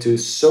answer to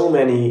so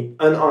many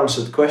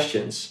unanswered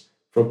questions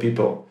from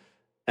people.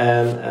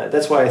 And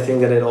that's why I think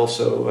that it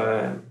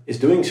also is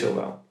doing so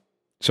well.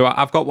 So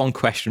I've got one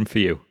question for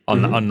you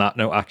on that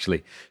note,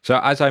 actually. So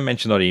as I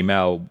mentioned on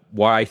email,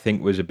 what I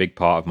think was a big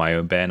part of my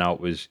own burnout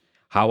was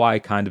how I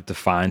kind of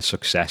defined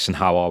success and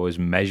how I was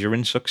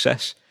measuring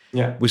success.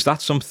 Yeah. Was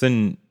that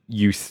something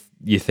you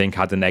think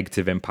had a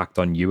negative impact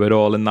on you at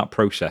all in that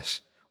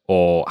process?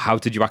 Or how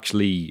did you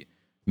actually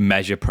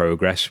measure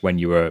progress when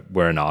you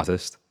were an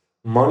artist?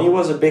 Money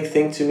was a big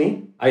thing to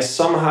me. I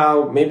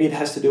somehow, maybe it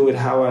has to do with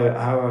how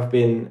I've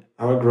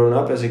grown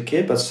up as a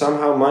kid, but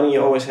somehow money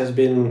always has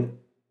been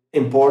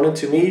important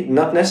to me.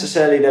 Not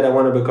necessarily that I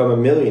want to become a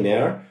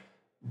millionaire,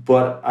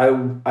 but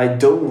I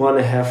don't want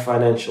to have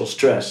financial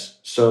stress.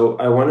 So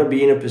I want to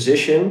be in a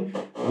position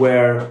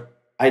where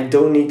I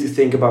don't need to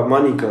think about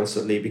money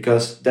constantly,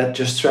 because that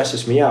just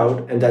stresses me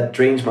out and that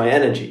drains my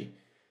energy.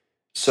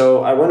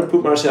 So I want to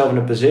put myself in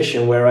a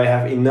position where I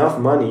have enough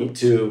money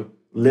to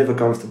live a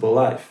comfortable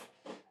life.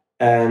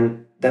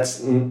 And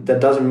that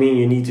doesn't mean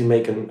you need to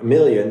make a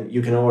million.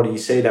 You can already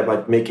say that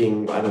by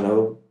making, I don't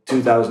know,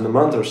 2,000 a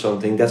month or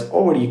something, that's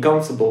already a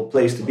comfortable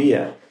place to be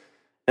at.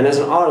 And as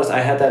an artist,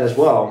 I had that as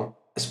well,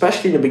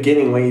 especially in the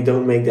beginning when you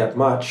don't make that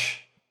much.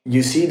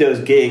 You see those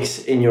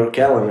gigs in your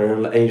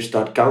calendar and you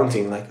start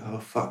counting like, oh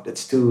fuck,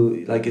 that's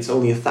too, like it's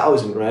only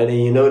 1,000, right?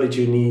 And you know that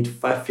you need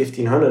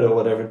 1,500 or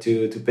whatever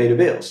to pay the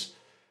bills.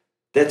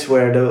 That's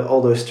where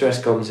all the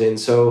stress comes in.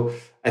 So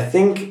I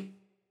think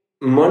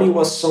money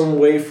was some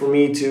way for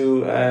me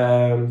to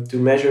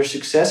measure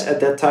success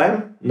at that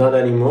time. Not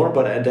anymore,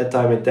 but at that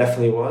time it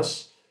definitely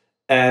was.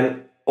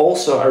 And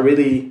also I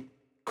really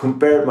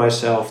compared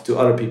myself to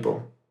other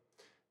people.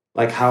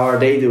 Like, how are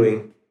they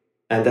doing?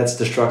 And that's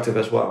destructive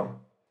as well.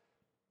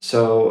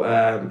 So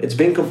it's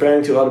been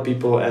comparing to other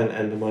people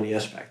and the money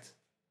aspect.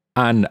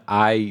 And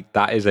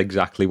that is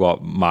exactly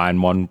what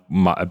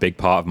a big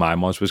part of mine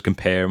was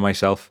comparing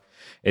myself.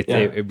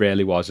 It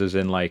really was, as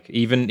in like,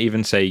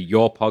 even say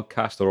your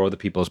podcast or other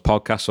people's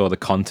podcasts or the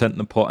content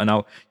they're putting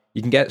out,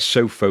 you can get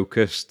so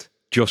focused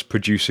just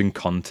producing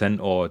content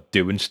or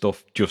doing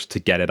stuff just to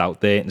get it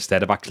out there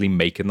instead of actually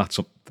making that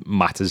something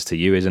matters to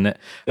you, isn't it?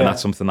 And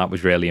that's something that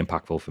was really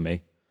impactful for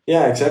me.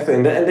 Yeah, exactly.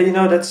 And you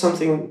know, that's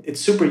something, it's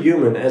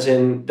superhuman, as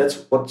in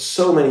that's what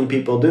so many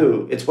people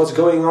do. It's what's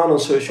going on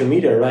social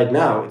media right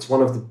now. It's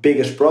one of the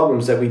biggest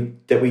problems that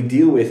we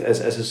deal with as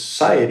a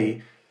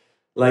society.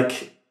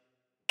 Like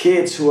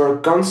kids who are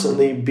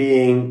constantly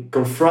being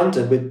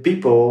confronted with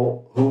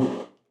people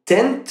who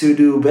tend to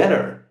do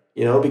better,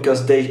 you know,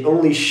 because they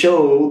only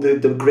show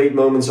the great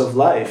moments of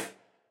life.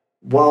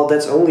 While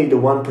that's only the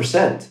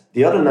 1%,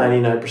 the other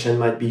 99%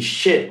 might be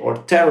shit or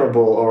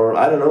terrible or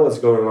I don't know what's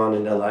going on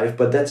in their life,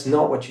 but that's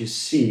not what you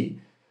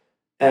see.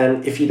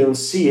 And if you don't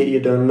see it, you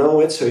don't know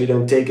it, so you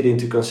don't take it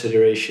into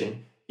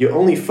consideration. You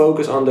only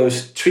focus on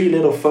those 3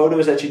 little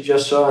photos that you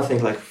just saw and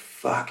think like,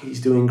 fuck, he's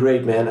doing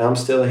great, man. I'm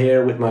still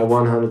here with my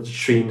 100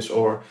 streams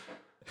or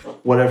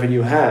whatever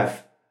you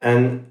have.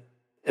 And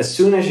as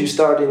soon as you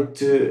start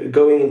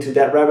going into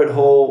that rabbit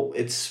hole,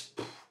 it's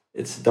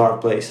a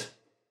dark place.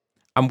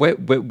 And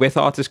with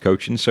artist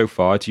coaching so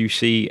far, do you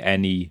see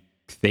any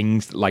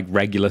things, like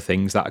regular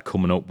things that are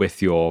coming up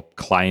with your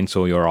clients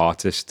or your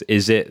artist?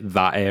 Is it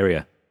that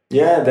area?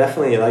 Yeah,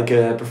 definitely. Like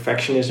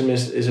perfectionism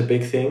is a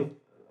big thing.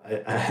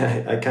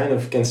 I kind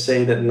of can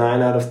say that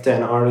 9 out of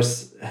 10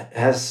 artists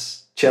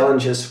has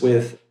challenged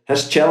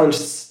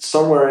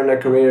somewhere in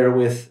their career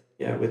with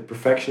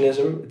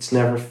perfectionism. It's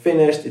never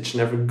finished. It's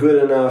never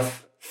good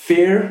enough.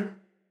 Fear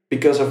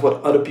because of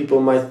what other people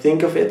might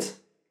think of it.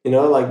 You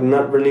know, like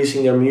not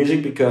releasing their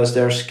music because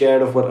they're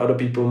scared of what other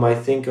people might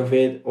think of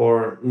it,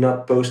 or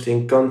not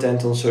posting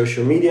content on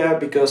social media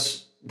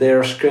because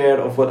they're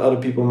scared of what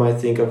other people might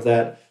think of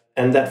that.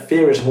 And that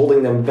fear is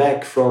holding them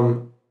back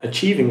from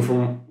achieving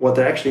from what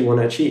they actually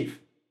want to achieve,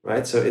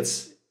 right? So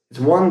it's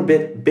one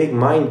big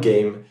mind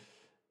game.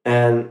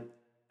 And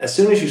as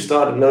soon as you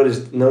start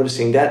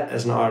noticing that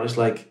as an artist,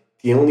 like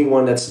the only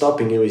one that's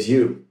stopping you is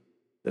you.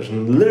 There's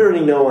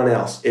literally no one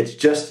else. It's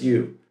just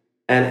you.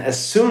 And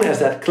as soon as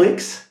that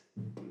clicks,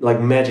 like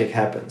magic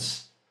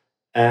happens.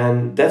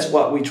 And that's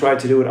what we try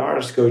to do with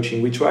artist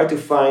coaching. We try to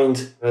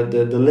find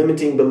the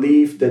limiting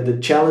belief, the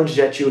challenge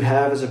that you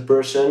have as a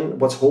person,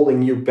 what's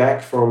holding you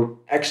back from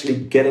actually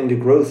getting the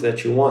growth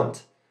that you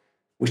want.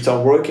 We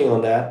start working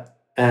on that.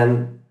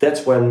 And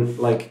that's when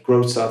like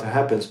growth starts to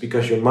happen,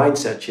 because your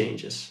mindset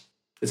changes.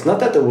 It's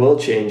not that the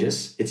world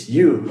changes, it's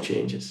you who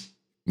changes.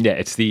 Yeah,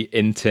 it's the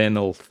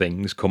internal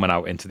things coming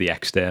out into the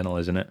external,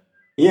 isn't it?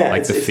 Yeah,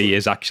 like the fear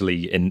is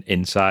actually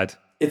inside.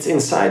 It's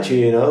inside you,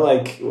 you know,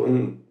 like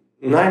 9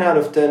 out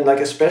of 10, like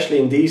especially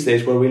in these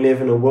days where we live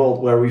in a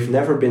world where we've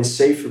never been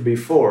safer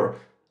before.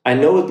 I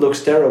know it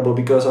looks terrible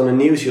because on the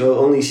news you'll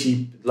only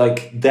see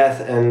like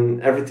death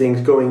and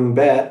everything's going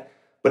bad.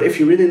 But if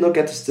you really look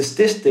at the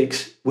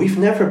statistics, we've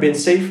never been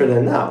safer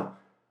than now.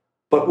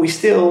 But we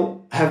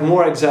still have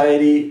more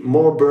anxiety,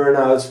 more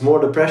burnouts, more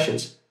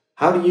depressions.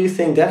 How do you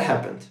think that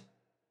happened?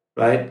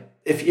 Right?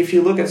 If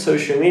you look at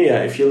social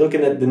media, if you're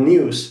looking at the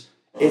news,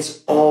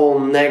 it's all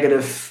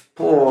negative,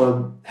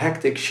 poor,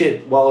 hectic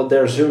shit while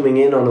they're zooming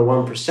in on the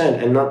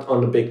 1% and not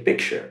on the big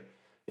picture.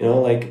 You know,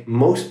 like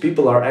most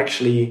people are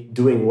actually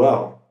doing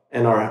well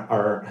and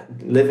are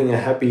living a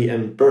happy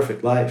and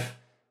perfect life.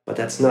 But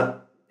that's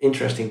not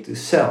interesting to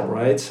sell,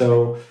 right?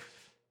 So,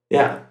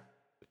 yeah.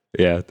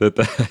 Yeah,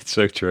 that's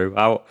so true.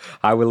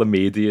 How will the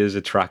media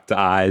attract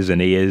eyes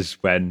and ears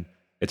when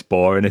it's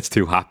boring, it's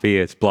too happy,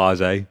 it's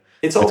blasé?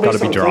 It's all got to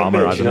be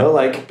drama, you know.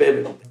 Like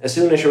as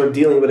soon as you're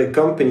dealing with a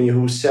company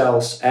who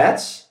sells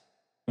ads,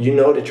 you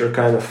know that you're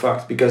kind of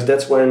fucked, because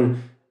that's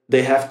when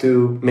they have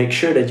to make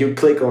sure that you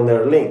click on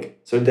their link.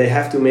 So they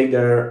have to make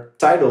their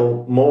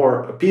title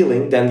more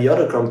appealing than the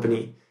other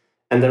company,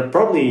 and they're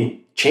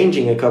probably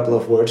changing a couple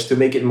of words to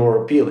make it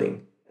more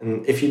appealing.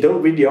 And if you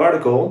don't read the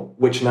article,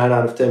 which 9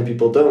 out of 10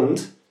 people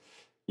don't,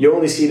 you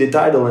only see the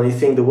title and you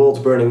think the world's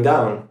burning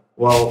down.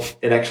 Well,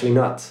 it actually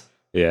not.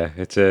 Yeah,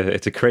 it's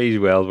a crazy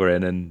world we're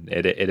in, and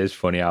it is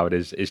funny how it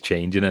is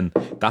changing, and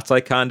that's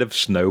like kind of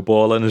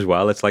snowballing as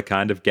well. It's like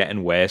kind of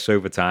getting worse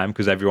over time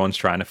because everyone's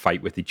trying to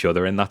fight with each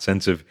other in that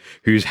sense of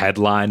whose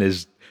headline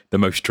is the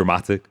most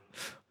dramatic.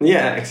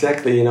 Yeah,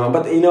 exactly.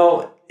 But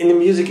in the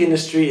music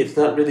industry, it's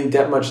not really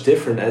that much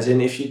different. As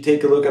in, if you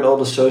take a look at all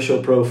the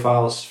social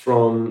profiles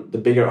from the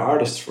bigger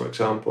artists, for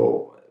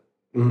example,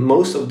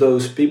 most of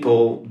those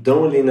people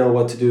don't really know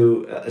what to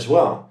do as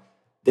well.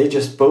 They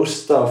just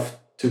post stuff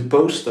to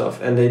post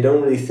stuff, and they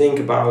don't really think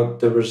about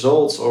the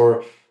results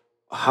or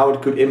how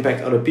it could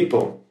impact other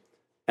people.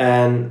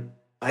 And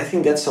I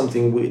think that's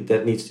something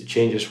that needs to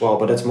change as well.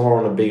 But that's more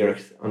on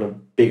a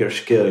bigger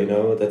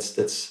scale.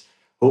 That's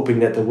hoping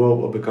that the world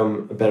will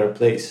become a better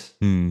place.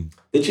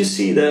 Did you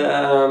see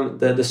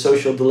the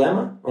Social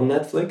Dilemma on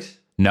Netflix?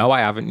 No, I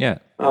haven't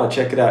yet. Oh,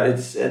 check it out.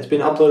 It's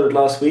been uploaded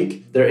last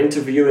week. They're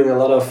interviewing a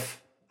lot of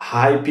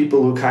high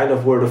people who kind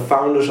of were the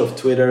founders of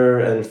Twitter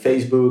and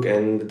Facebook,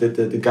 and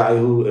the guy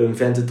who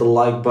invented the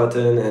like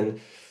button,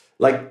 and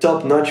like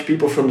top-notch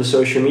people from the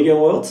social media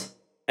world.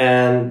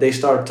 And they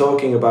start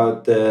talking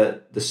about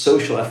the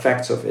social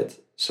effects of it.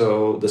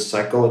 So the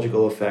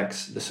psychological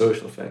effects, the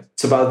social effects.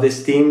 It's about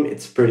this team.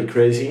 It's pretty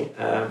crazy,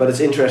 but it's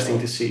interesting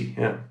to see.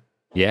 Yeah.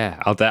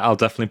 Yeah, I'll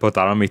definitely put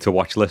that on me to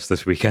watch list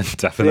this weekend.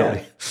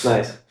 Definitely. Yeah,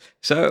 nice.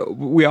 So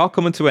we are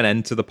coming to an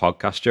end to the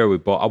podcast, Joey,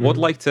 but I would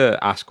like to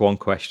ask one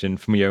question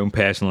from your own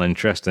personal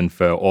interest and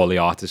for all the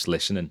artists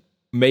listening.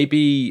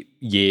 Maybe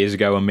years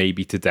ago and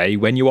maybe today,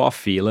 when you are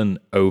feeling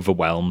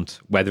overwhelmed,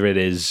 whether it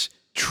is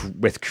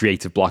with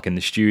creative block in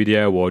the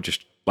studio or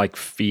just like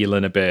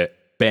feeling a bit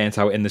burnt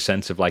out in the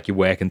sense of like you're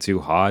working too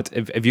hard,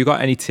 have you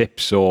got any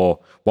tips or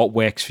what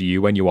works for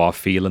you when you are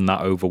feeling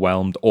that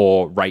overwhelmed?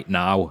 Or right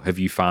now, have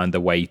you found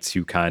a way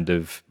to kind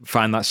of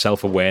find that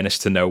self-awareness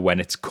to know when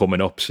it's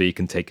coming up so you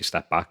can take a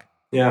step back?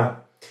 Yeah.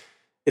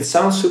 It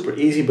sounds super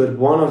easy, but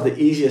one of the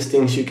easiest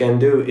things you can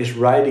do is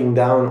writing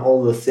down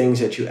all the things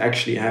that you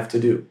actually have to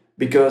do.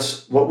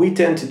 Because what we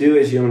tend to do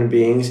as human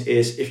beings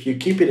is if you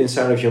keep it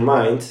inside of your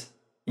mind,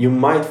 you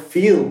might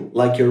feel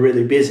like you're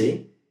really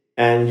busy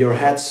and your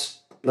head's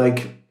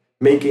like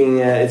making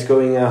it's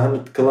going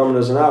 100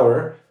 kilometers an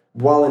hour,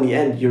 while in the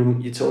end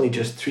it's only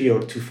just 3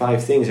 or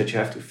 5 things that you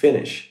have to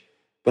finish.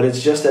 But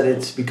it's just that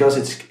it's because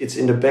it's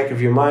in the back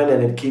of your mind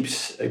and it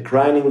keeps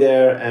grinding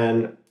there,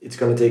 and it's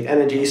going to take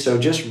energy. So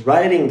just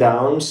writing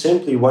down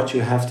simply what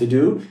you have to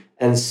do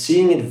and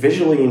seeing it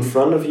visually in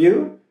front of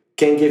you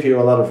can give you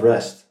a lot of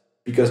rest,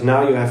 because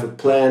now you have a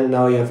plan,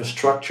 now you have a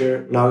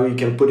structure, now you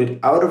can put it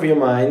out of your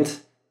mind.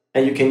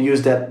 And you can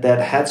use that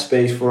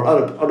headspace for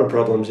other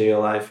problems in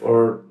your life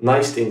or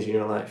nice things in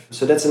your life.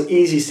 So that's an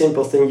easy,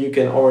 simple thing you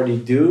can already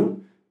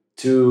do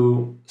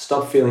to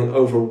stop feeling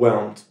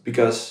overwhelmed.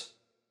 Because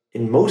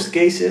in most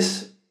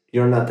cases,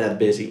 you're not that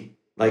busy.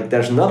 Like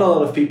there's not a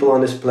lot of people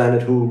on this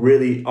planet who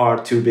really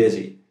are too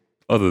busy.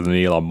 Other than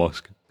Elon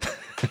Musk.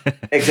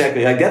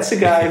 Exactly. Like that's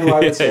the guy who I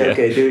would say,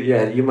 okay, dude,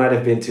 yeah, you might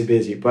have been too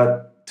busy.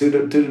 But to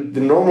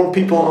the normal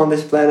people on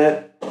this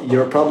planet,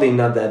 you're probably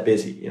not that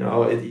busy.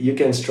 You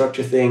can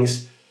structure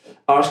things.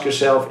 Ask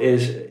yourself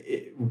is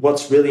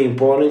what's really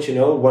important,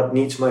 what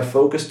needs my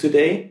focus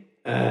today,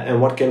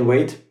 and what can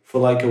wait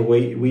for like a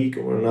week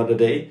or another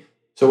day.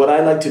 So what I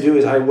like to do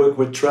is I work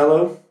with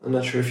Trello. I'm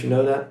not sure if you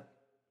know that.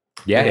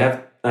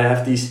 Yeah. I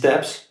have these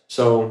steps.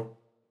 So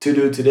to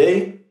do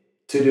today,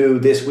 to do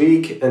this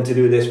week, and to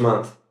do this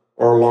month,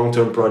 or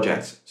long-term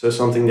projects. So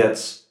something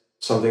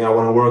I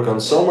want to work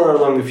on somewhere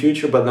along the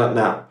future, but not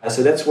now.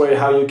 So that's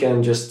how you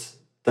can just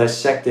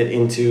dissect it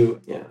into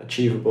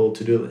achievable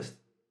to-do list.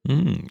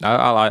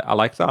 I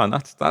like that, and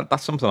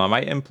that's something I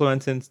might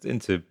implement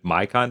into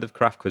my kind of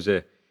craft, because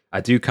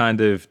I do.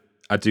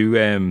 Have you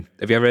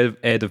ever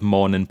heard of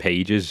morning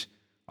pages?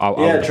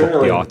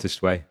 Journaling. The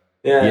artist way.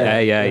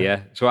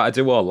 Yeah. So I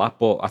do all that,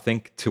 but I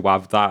think to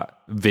have that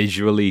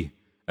visually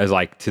as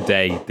like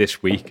today,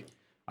 this week,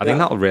 I think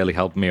that'll really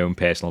help my own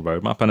personal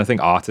roadmap, and I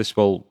think artists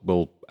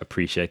will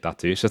appreciate that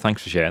too. So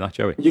thanks for sharing that,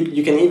 Joey.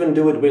 You can even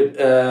do it with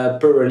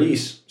per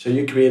release. So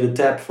you create a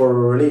tab for a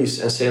release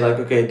and say like,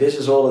 okay, this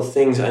is all the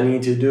things I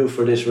need to do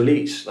for this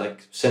release,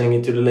 like sending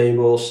it to the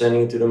label,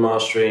 sending it to the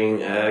mastering,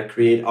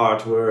 create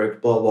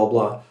artwork, blah blah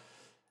blah,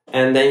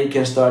 and then you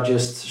can start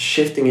just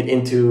shifting it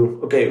into,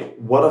 okay,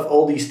 what of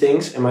all these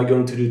things am I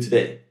going to do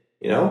today?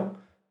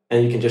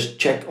 And you can just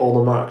check all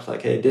the marks,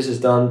 like, hey, this is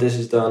done.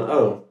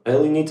 Oh, I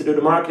only need to do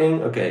the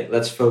marketing. Okay,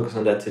 let's focus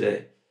on that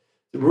today.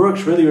 It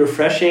works really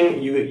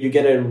refreshing. You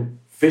get a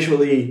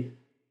visually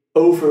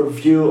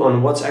overview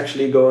on what's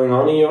actually going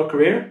on in your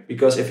career,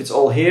 because if it's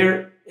all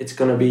here, it's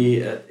gonna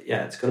be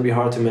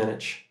hard to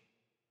manage.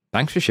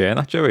 Thanks for sharing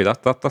that, Joey.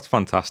 That's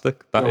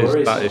fantastic. That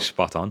is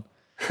spot on.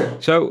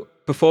 So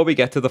before we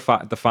get to the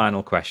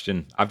final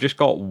question, I've just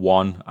got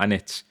one, and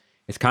it's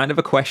kind of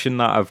a question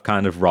that I've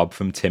kind of robbed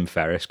from Tim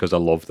Ferriss, because I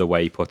love the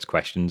way he puts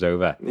questions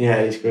over.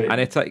 Yeah, he's great. And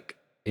it's like,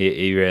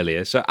 he really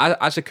is. So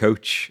as a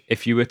coach,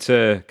 if you were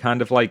to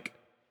kind of like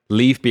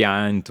leave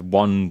behind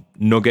one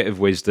nugget of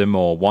wisdom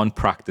or one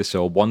practice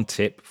or one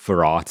tip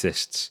for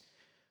artists,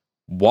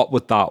 what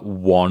would that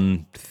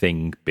one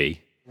thing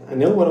be? I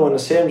know what I want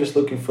to say. I'm just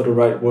looking for the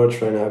right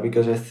words right now,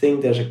 because I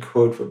think there's a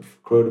quote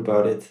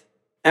about it.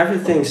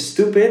 Everything's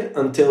stupid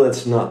until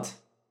it's not.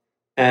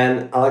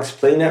 And I'll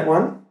explain that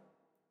one.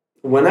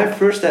 when I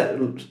first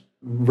read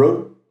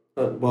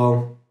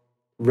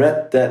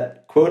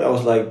that quote, I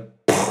was like,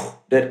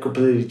 that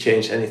completely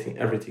changed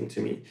everything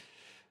to me.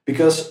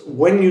 Because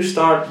when you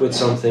start with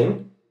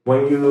something,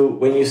 when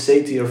you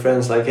say to your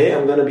friends like, hey,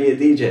 I'm gonna be a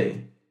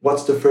DJ,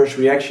 what's the first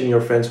reaction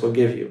your friends will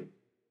give you?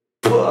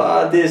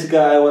 This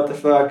guy, what the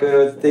fuck,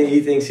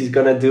 he thinks he's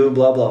gonna do,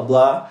 blah, blah,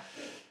 blah.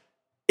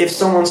 If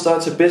someone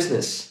starts a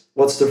business,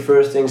 what's the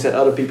first things that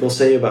other people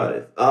say about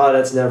it? Oh,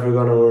 that's never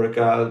gonna work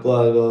out,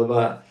 blah, blah,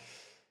 blah.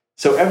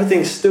 So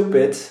everything's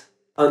stupid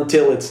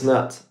until it's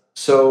not.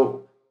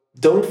 So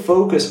don't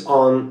focus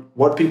on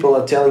what people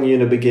are telling you in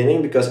the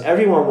beginning, because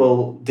everyone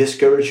will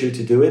discourage you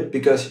to do it,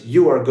 because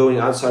you are going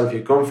outside of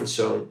your comfort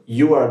zone.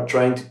 You are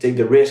trying to take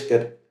the risk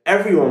that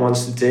everyone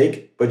wants to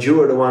take, but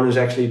you are the one who's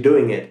actually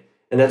doing it.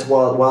 And that's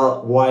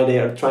why they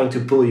are trying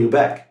to pull you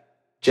back.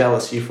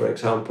 Jealousy, for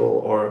example,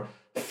 or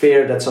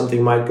fear that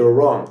something might go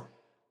wrong.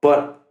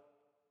 But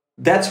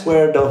that's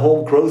where the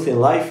whole growth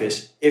in life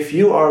is. If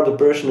you are the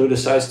person who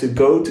decides to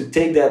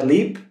take that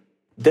leap,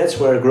 that's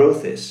where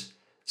growth is.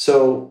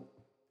 So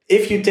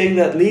if you take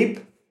that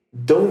leap,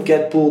 don't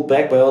get pulled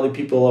back by all the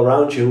people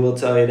around you who will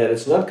tell you that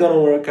it's not going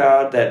to work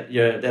out, that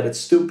it's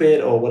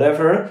stupid or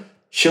whatever.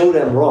 Show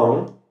them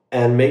wrong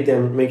and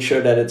make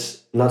sure that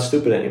it's not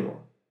stupid anymore.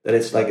 That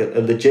it's like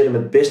a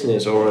legitimate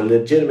business or a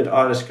legitimate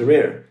artist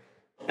career.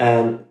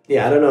 And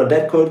I don't know,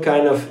 that quote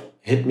kind of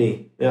hit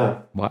me. Yeah.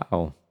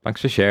 Wow.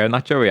 Thanks for sharing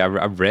that, Joey. I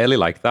really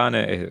like that. And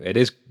it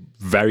is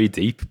very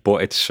deep,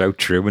 but it's so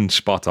true and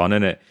spot on.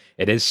 And it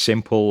is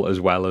simple as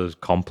well as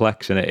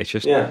complex. And it's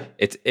just,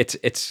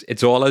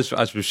 it's all,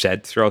 as we've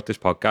said throughout this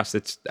podcast,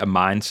 it's a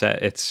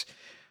mindset, it's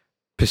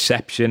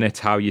perception, it's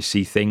how you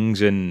see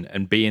things,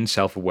 and being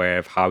self-aware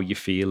of how you're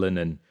feeling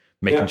and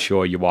making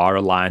sure you are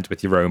aligned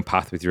with your own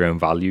path, with your own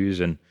values.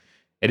 And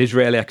it is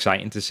really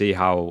exciting to see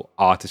how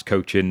artist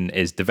coaching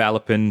is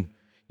developing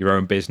your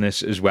own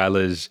business, as well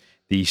as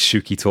the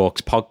Suki Talks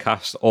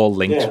podcast. All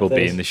links will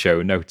be in the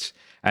show notes,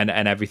 and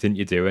everything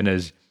you're doing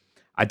is,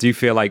 I do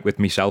feel like with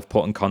myself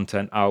putting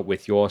content out,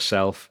 with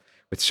yourself,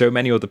 with so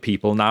many other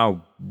people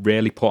now,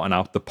 really putting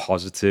out the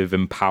positive,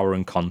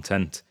 empowering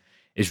content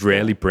is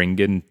really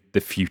bringing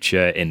the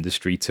future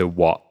industry to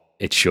what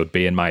it should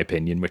be, in my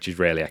opinion, which is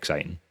really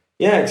exciting.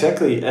 Yeah,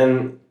 exactly.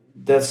 And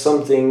that's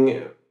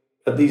something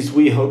at least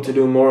we hope to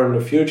do more in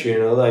the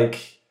future,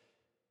 like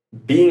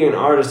being an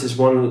artist is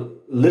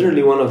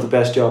literally one of the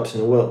best jobs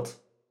in the world.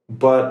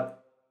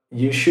 But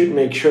you should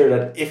make sure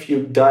that if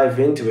you dive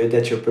into it,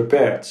 that you're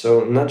prepared.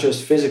 So not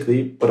just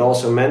physically, but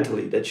also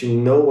mentally, that you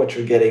know what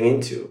you're getting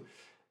into,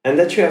 and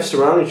that you have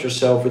surrounded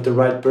yourself with the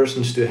right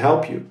persons to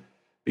help you,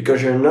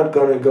 because you're not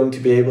going to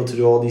be able to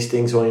do all these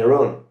things on your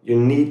own. You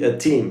need a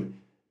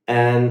team.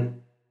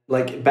 And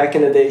like back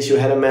in the days, you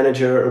had a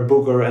manager, a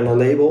booker, and a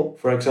label,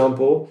 for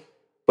example.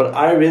 But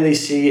I really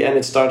see, and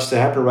it starts to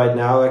happen right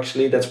now,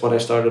 actually, that's what I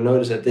started to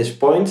notice at this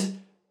point,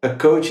 a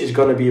coach is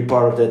going to be a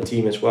part of that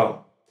team as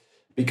well.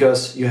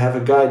 Because you have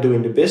a guy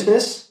doing the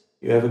business,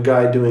 you have a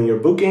guy doing your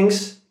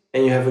bookings,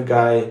 and you have a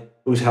guy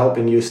who's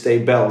helping you stay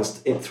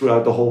balanced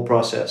throughout the whole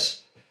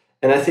process.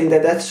 And I think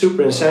that that's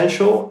super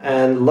essential,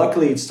 and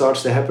luckily it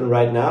starts to happen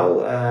right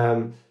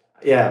now.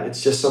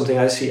 It's just something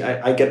I see.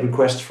 I get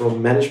requests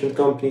from management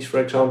companies, for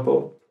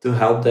example, to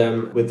help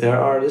them with their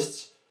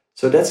artists.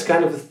 So that's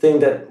kind of the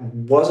thing that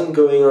wasn't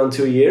going on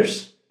 2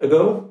 years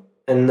ago,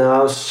 and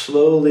now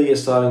slowly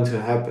is starting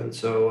to happen.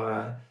 So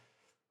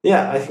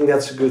I think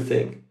that's a good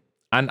thing.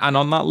 And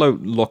on that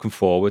note, looking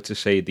forward to,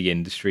 say, the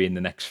industry in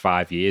the next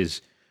 5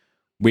 years,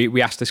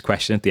 we ask this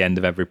question at the end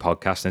of every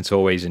podcast, and it's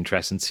always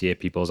interesting to hear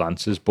people's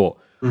answers. But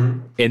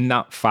in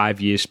that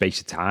 5 year space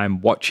of time,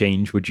 what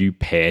change would you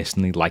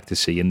personally like to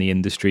see in the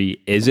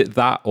industry? Is it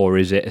that, or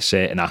is it a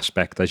certain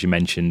aspect, as you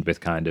mentioned, with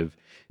kind of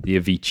the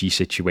Avicii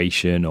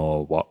situation,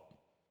 or what?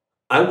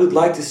 I would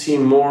like to see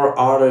more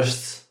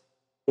artists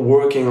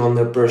working on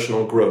their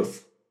personal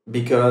growth,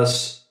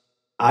 because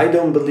I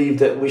don't believe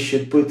that we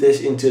should put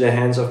this into the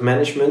hands of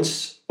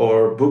managements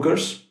or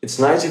bookers. It's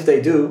nice if they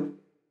do,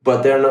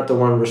 but they're not the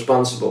one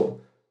responsible.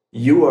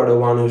 You are the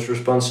one who's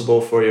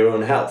responsible for your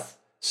own health.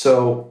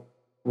 So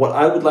what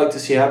I would like to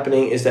see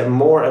happening is that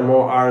more and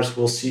more artists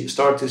will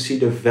start to see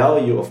the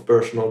value of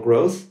personal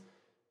growth,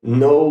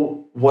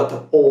 know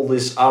what all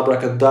this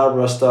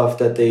abracadabra stuff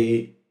that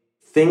they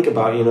think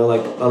about,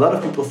 like a lot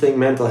of people think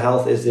mental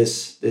health is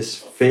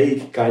this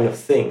vague kind of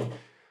thing.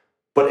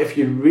 But if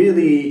you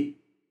really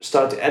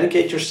start to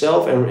educate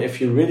yourself, and if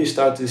you really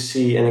start to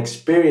see and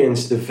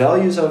experience the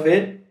values of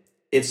it,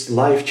 it's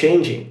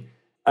life-changing.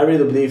 I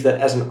really believe that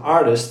as an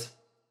artist,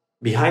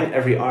 behind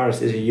every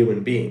artist is a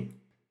human being.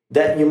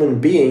 That human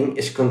being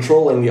is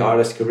controlling the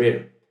artist's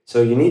career.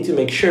 So you need to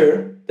make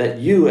sure that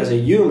you as a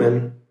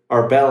human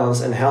are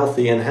balanced and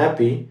healthy and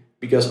happy,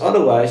 because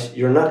otherwise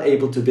you're not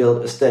able to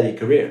build a steady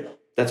career.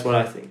 That's what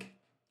I think.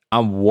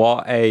 And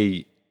what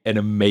an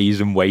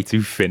amazing way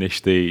to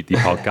finish the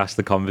podcast,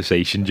 the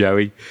conversation,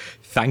 Joey.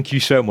 Thank you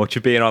so much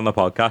for being on the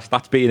podcast.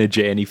 That's been a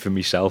journey for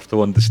myself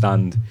to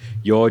understand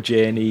your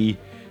journey,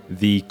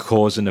 the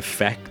cause and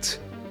effect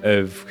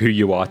of who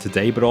you are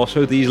today, but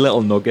also these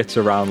little nuggets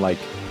around like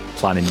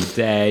planning your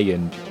day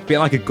and being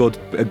like a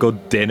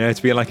good dinner. It's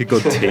being like a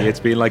good tea. It's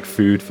being like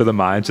food for the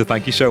mind. So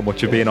thank you so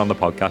much for being on the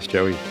podcast,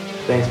 Joey.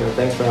 Thanks, man.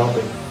 Thanks for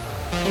helping.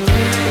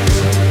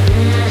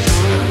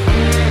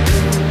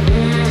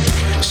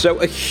 So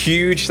a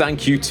huge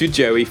thank you to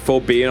Joey for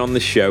being on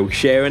the show,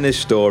 sharing his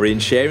story and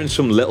sharing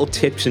some little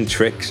tips and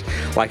tricks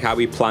like how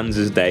he plans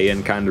his day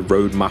and kind of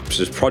roadmaps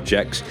his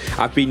projects.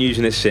 I've been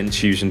using it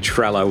since, using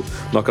Trello.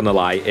 Not gonna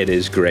lie, it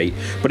is great.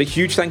 But a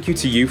huge thank you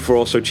to you for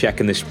also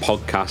checking this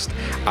podcast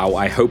out.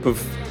 I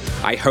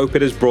hope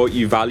it has brought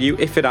you value.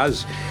 If it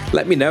has,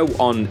 let me know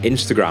on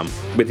Instagram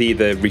with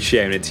either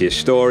resharing it to your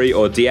story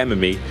or DMing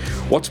me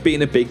what's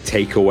been a big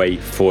takeaway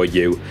for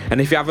you.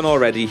 And if you haven't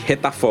already,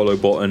 hit that follow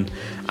button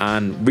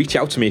and reach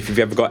out to me if you've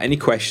ever got any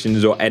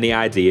questions or any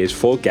ideas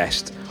for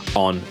guests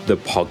on the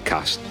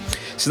podcast.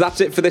 So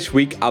that's it for this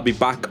week. I'll be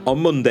back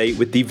on Monday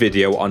with the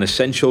video on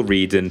essential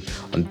reading,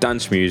 on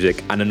dance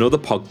music, and another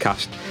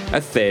podcast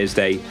at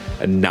Thursday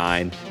at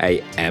 9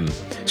 a.m.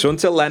 So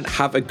until then,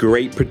 have a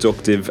great,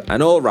 productive,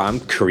 and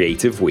all-round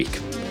creative week.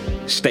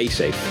 Stay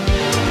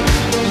safe.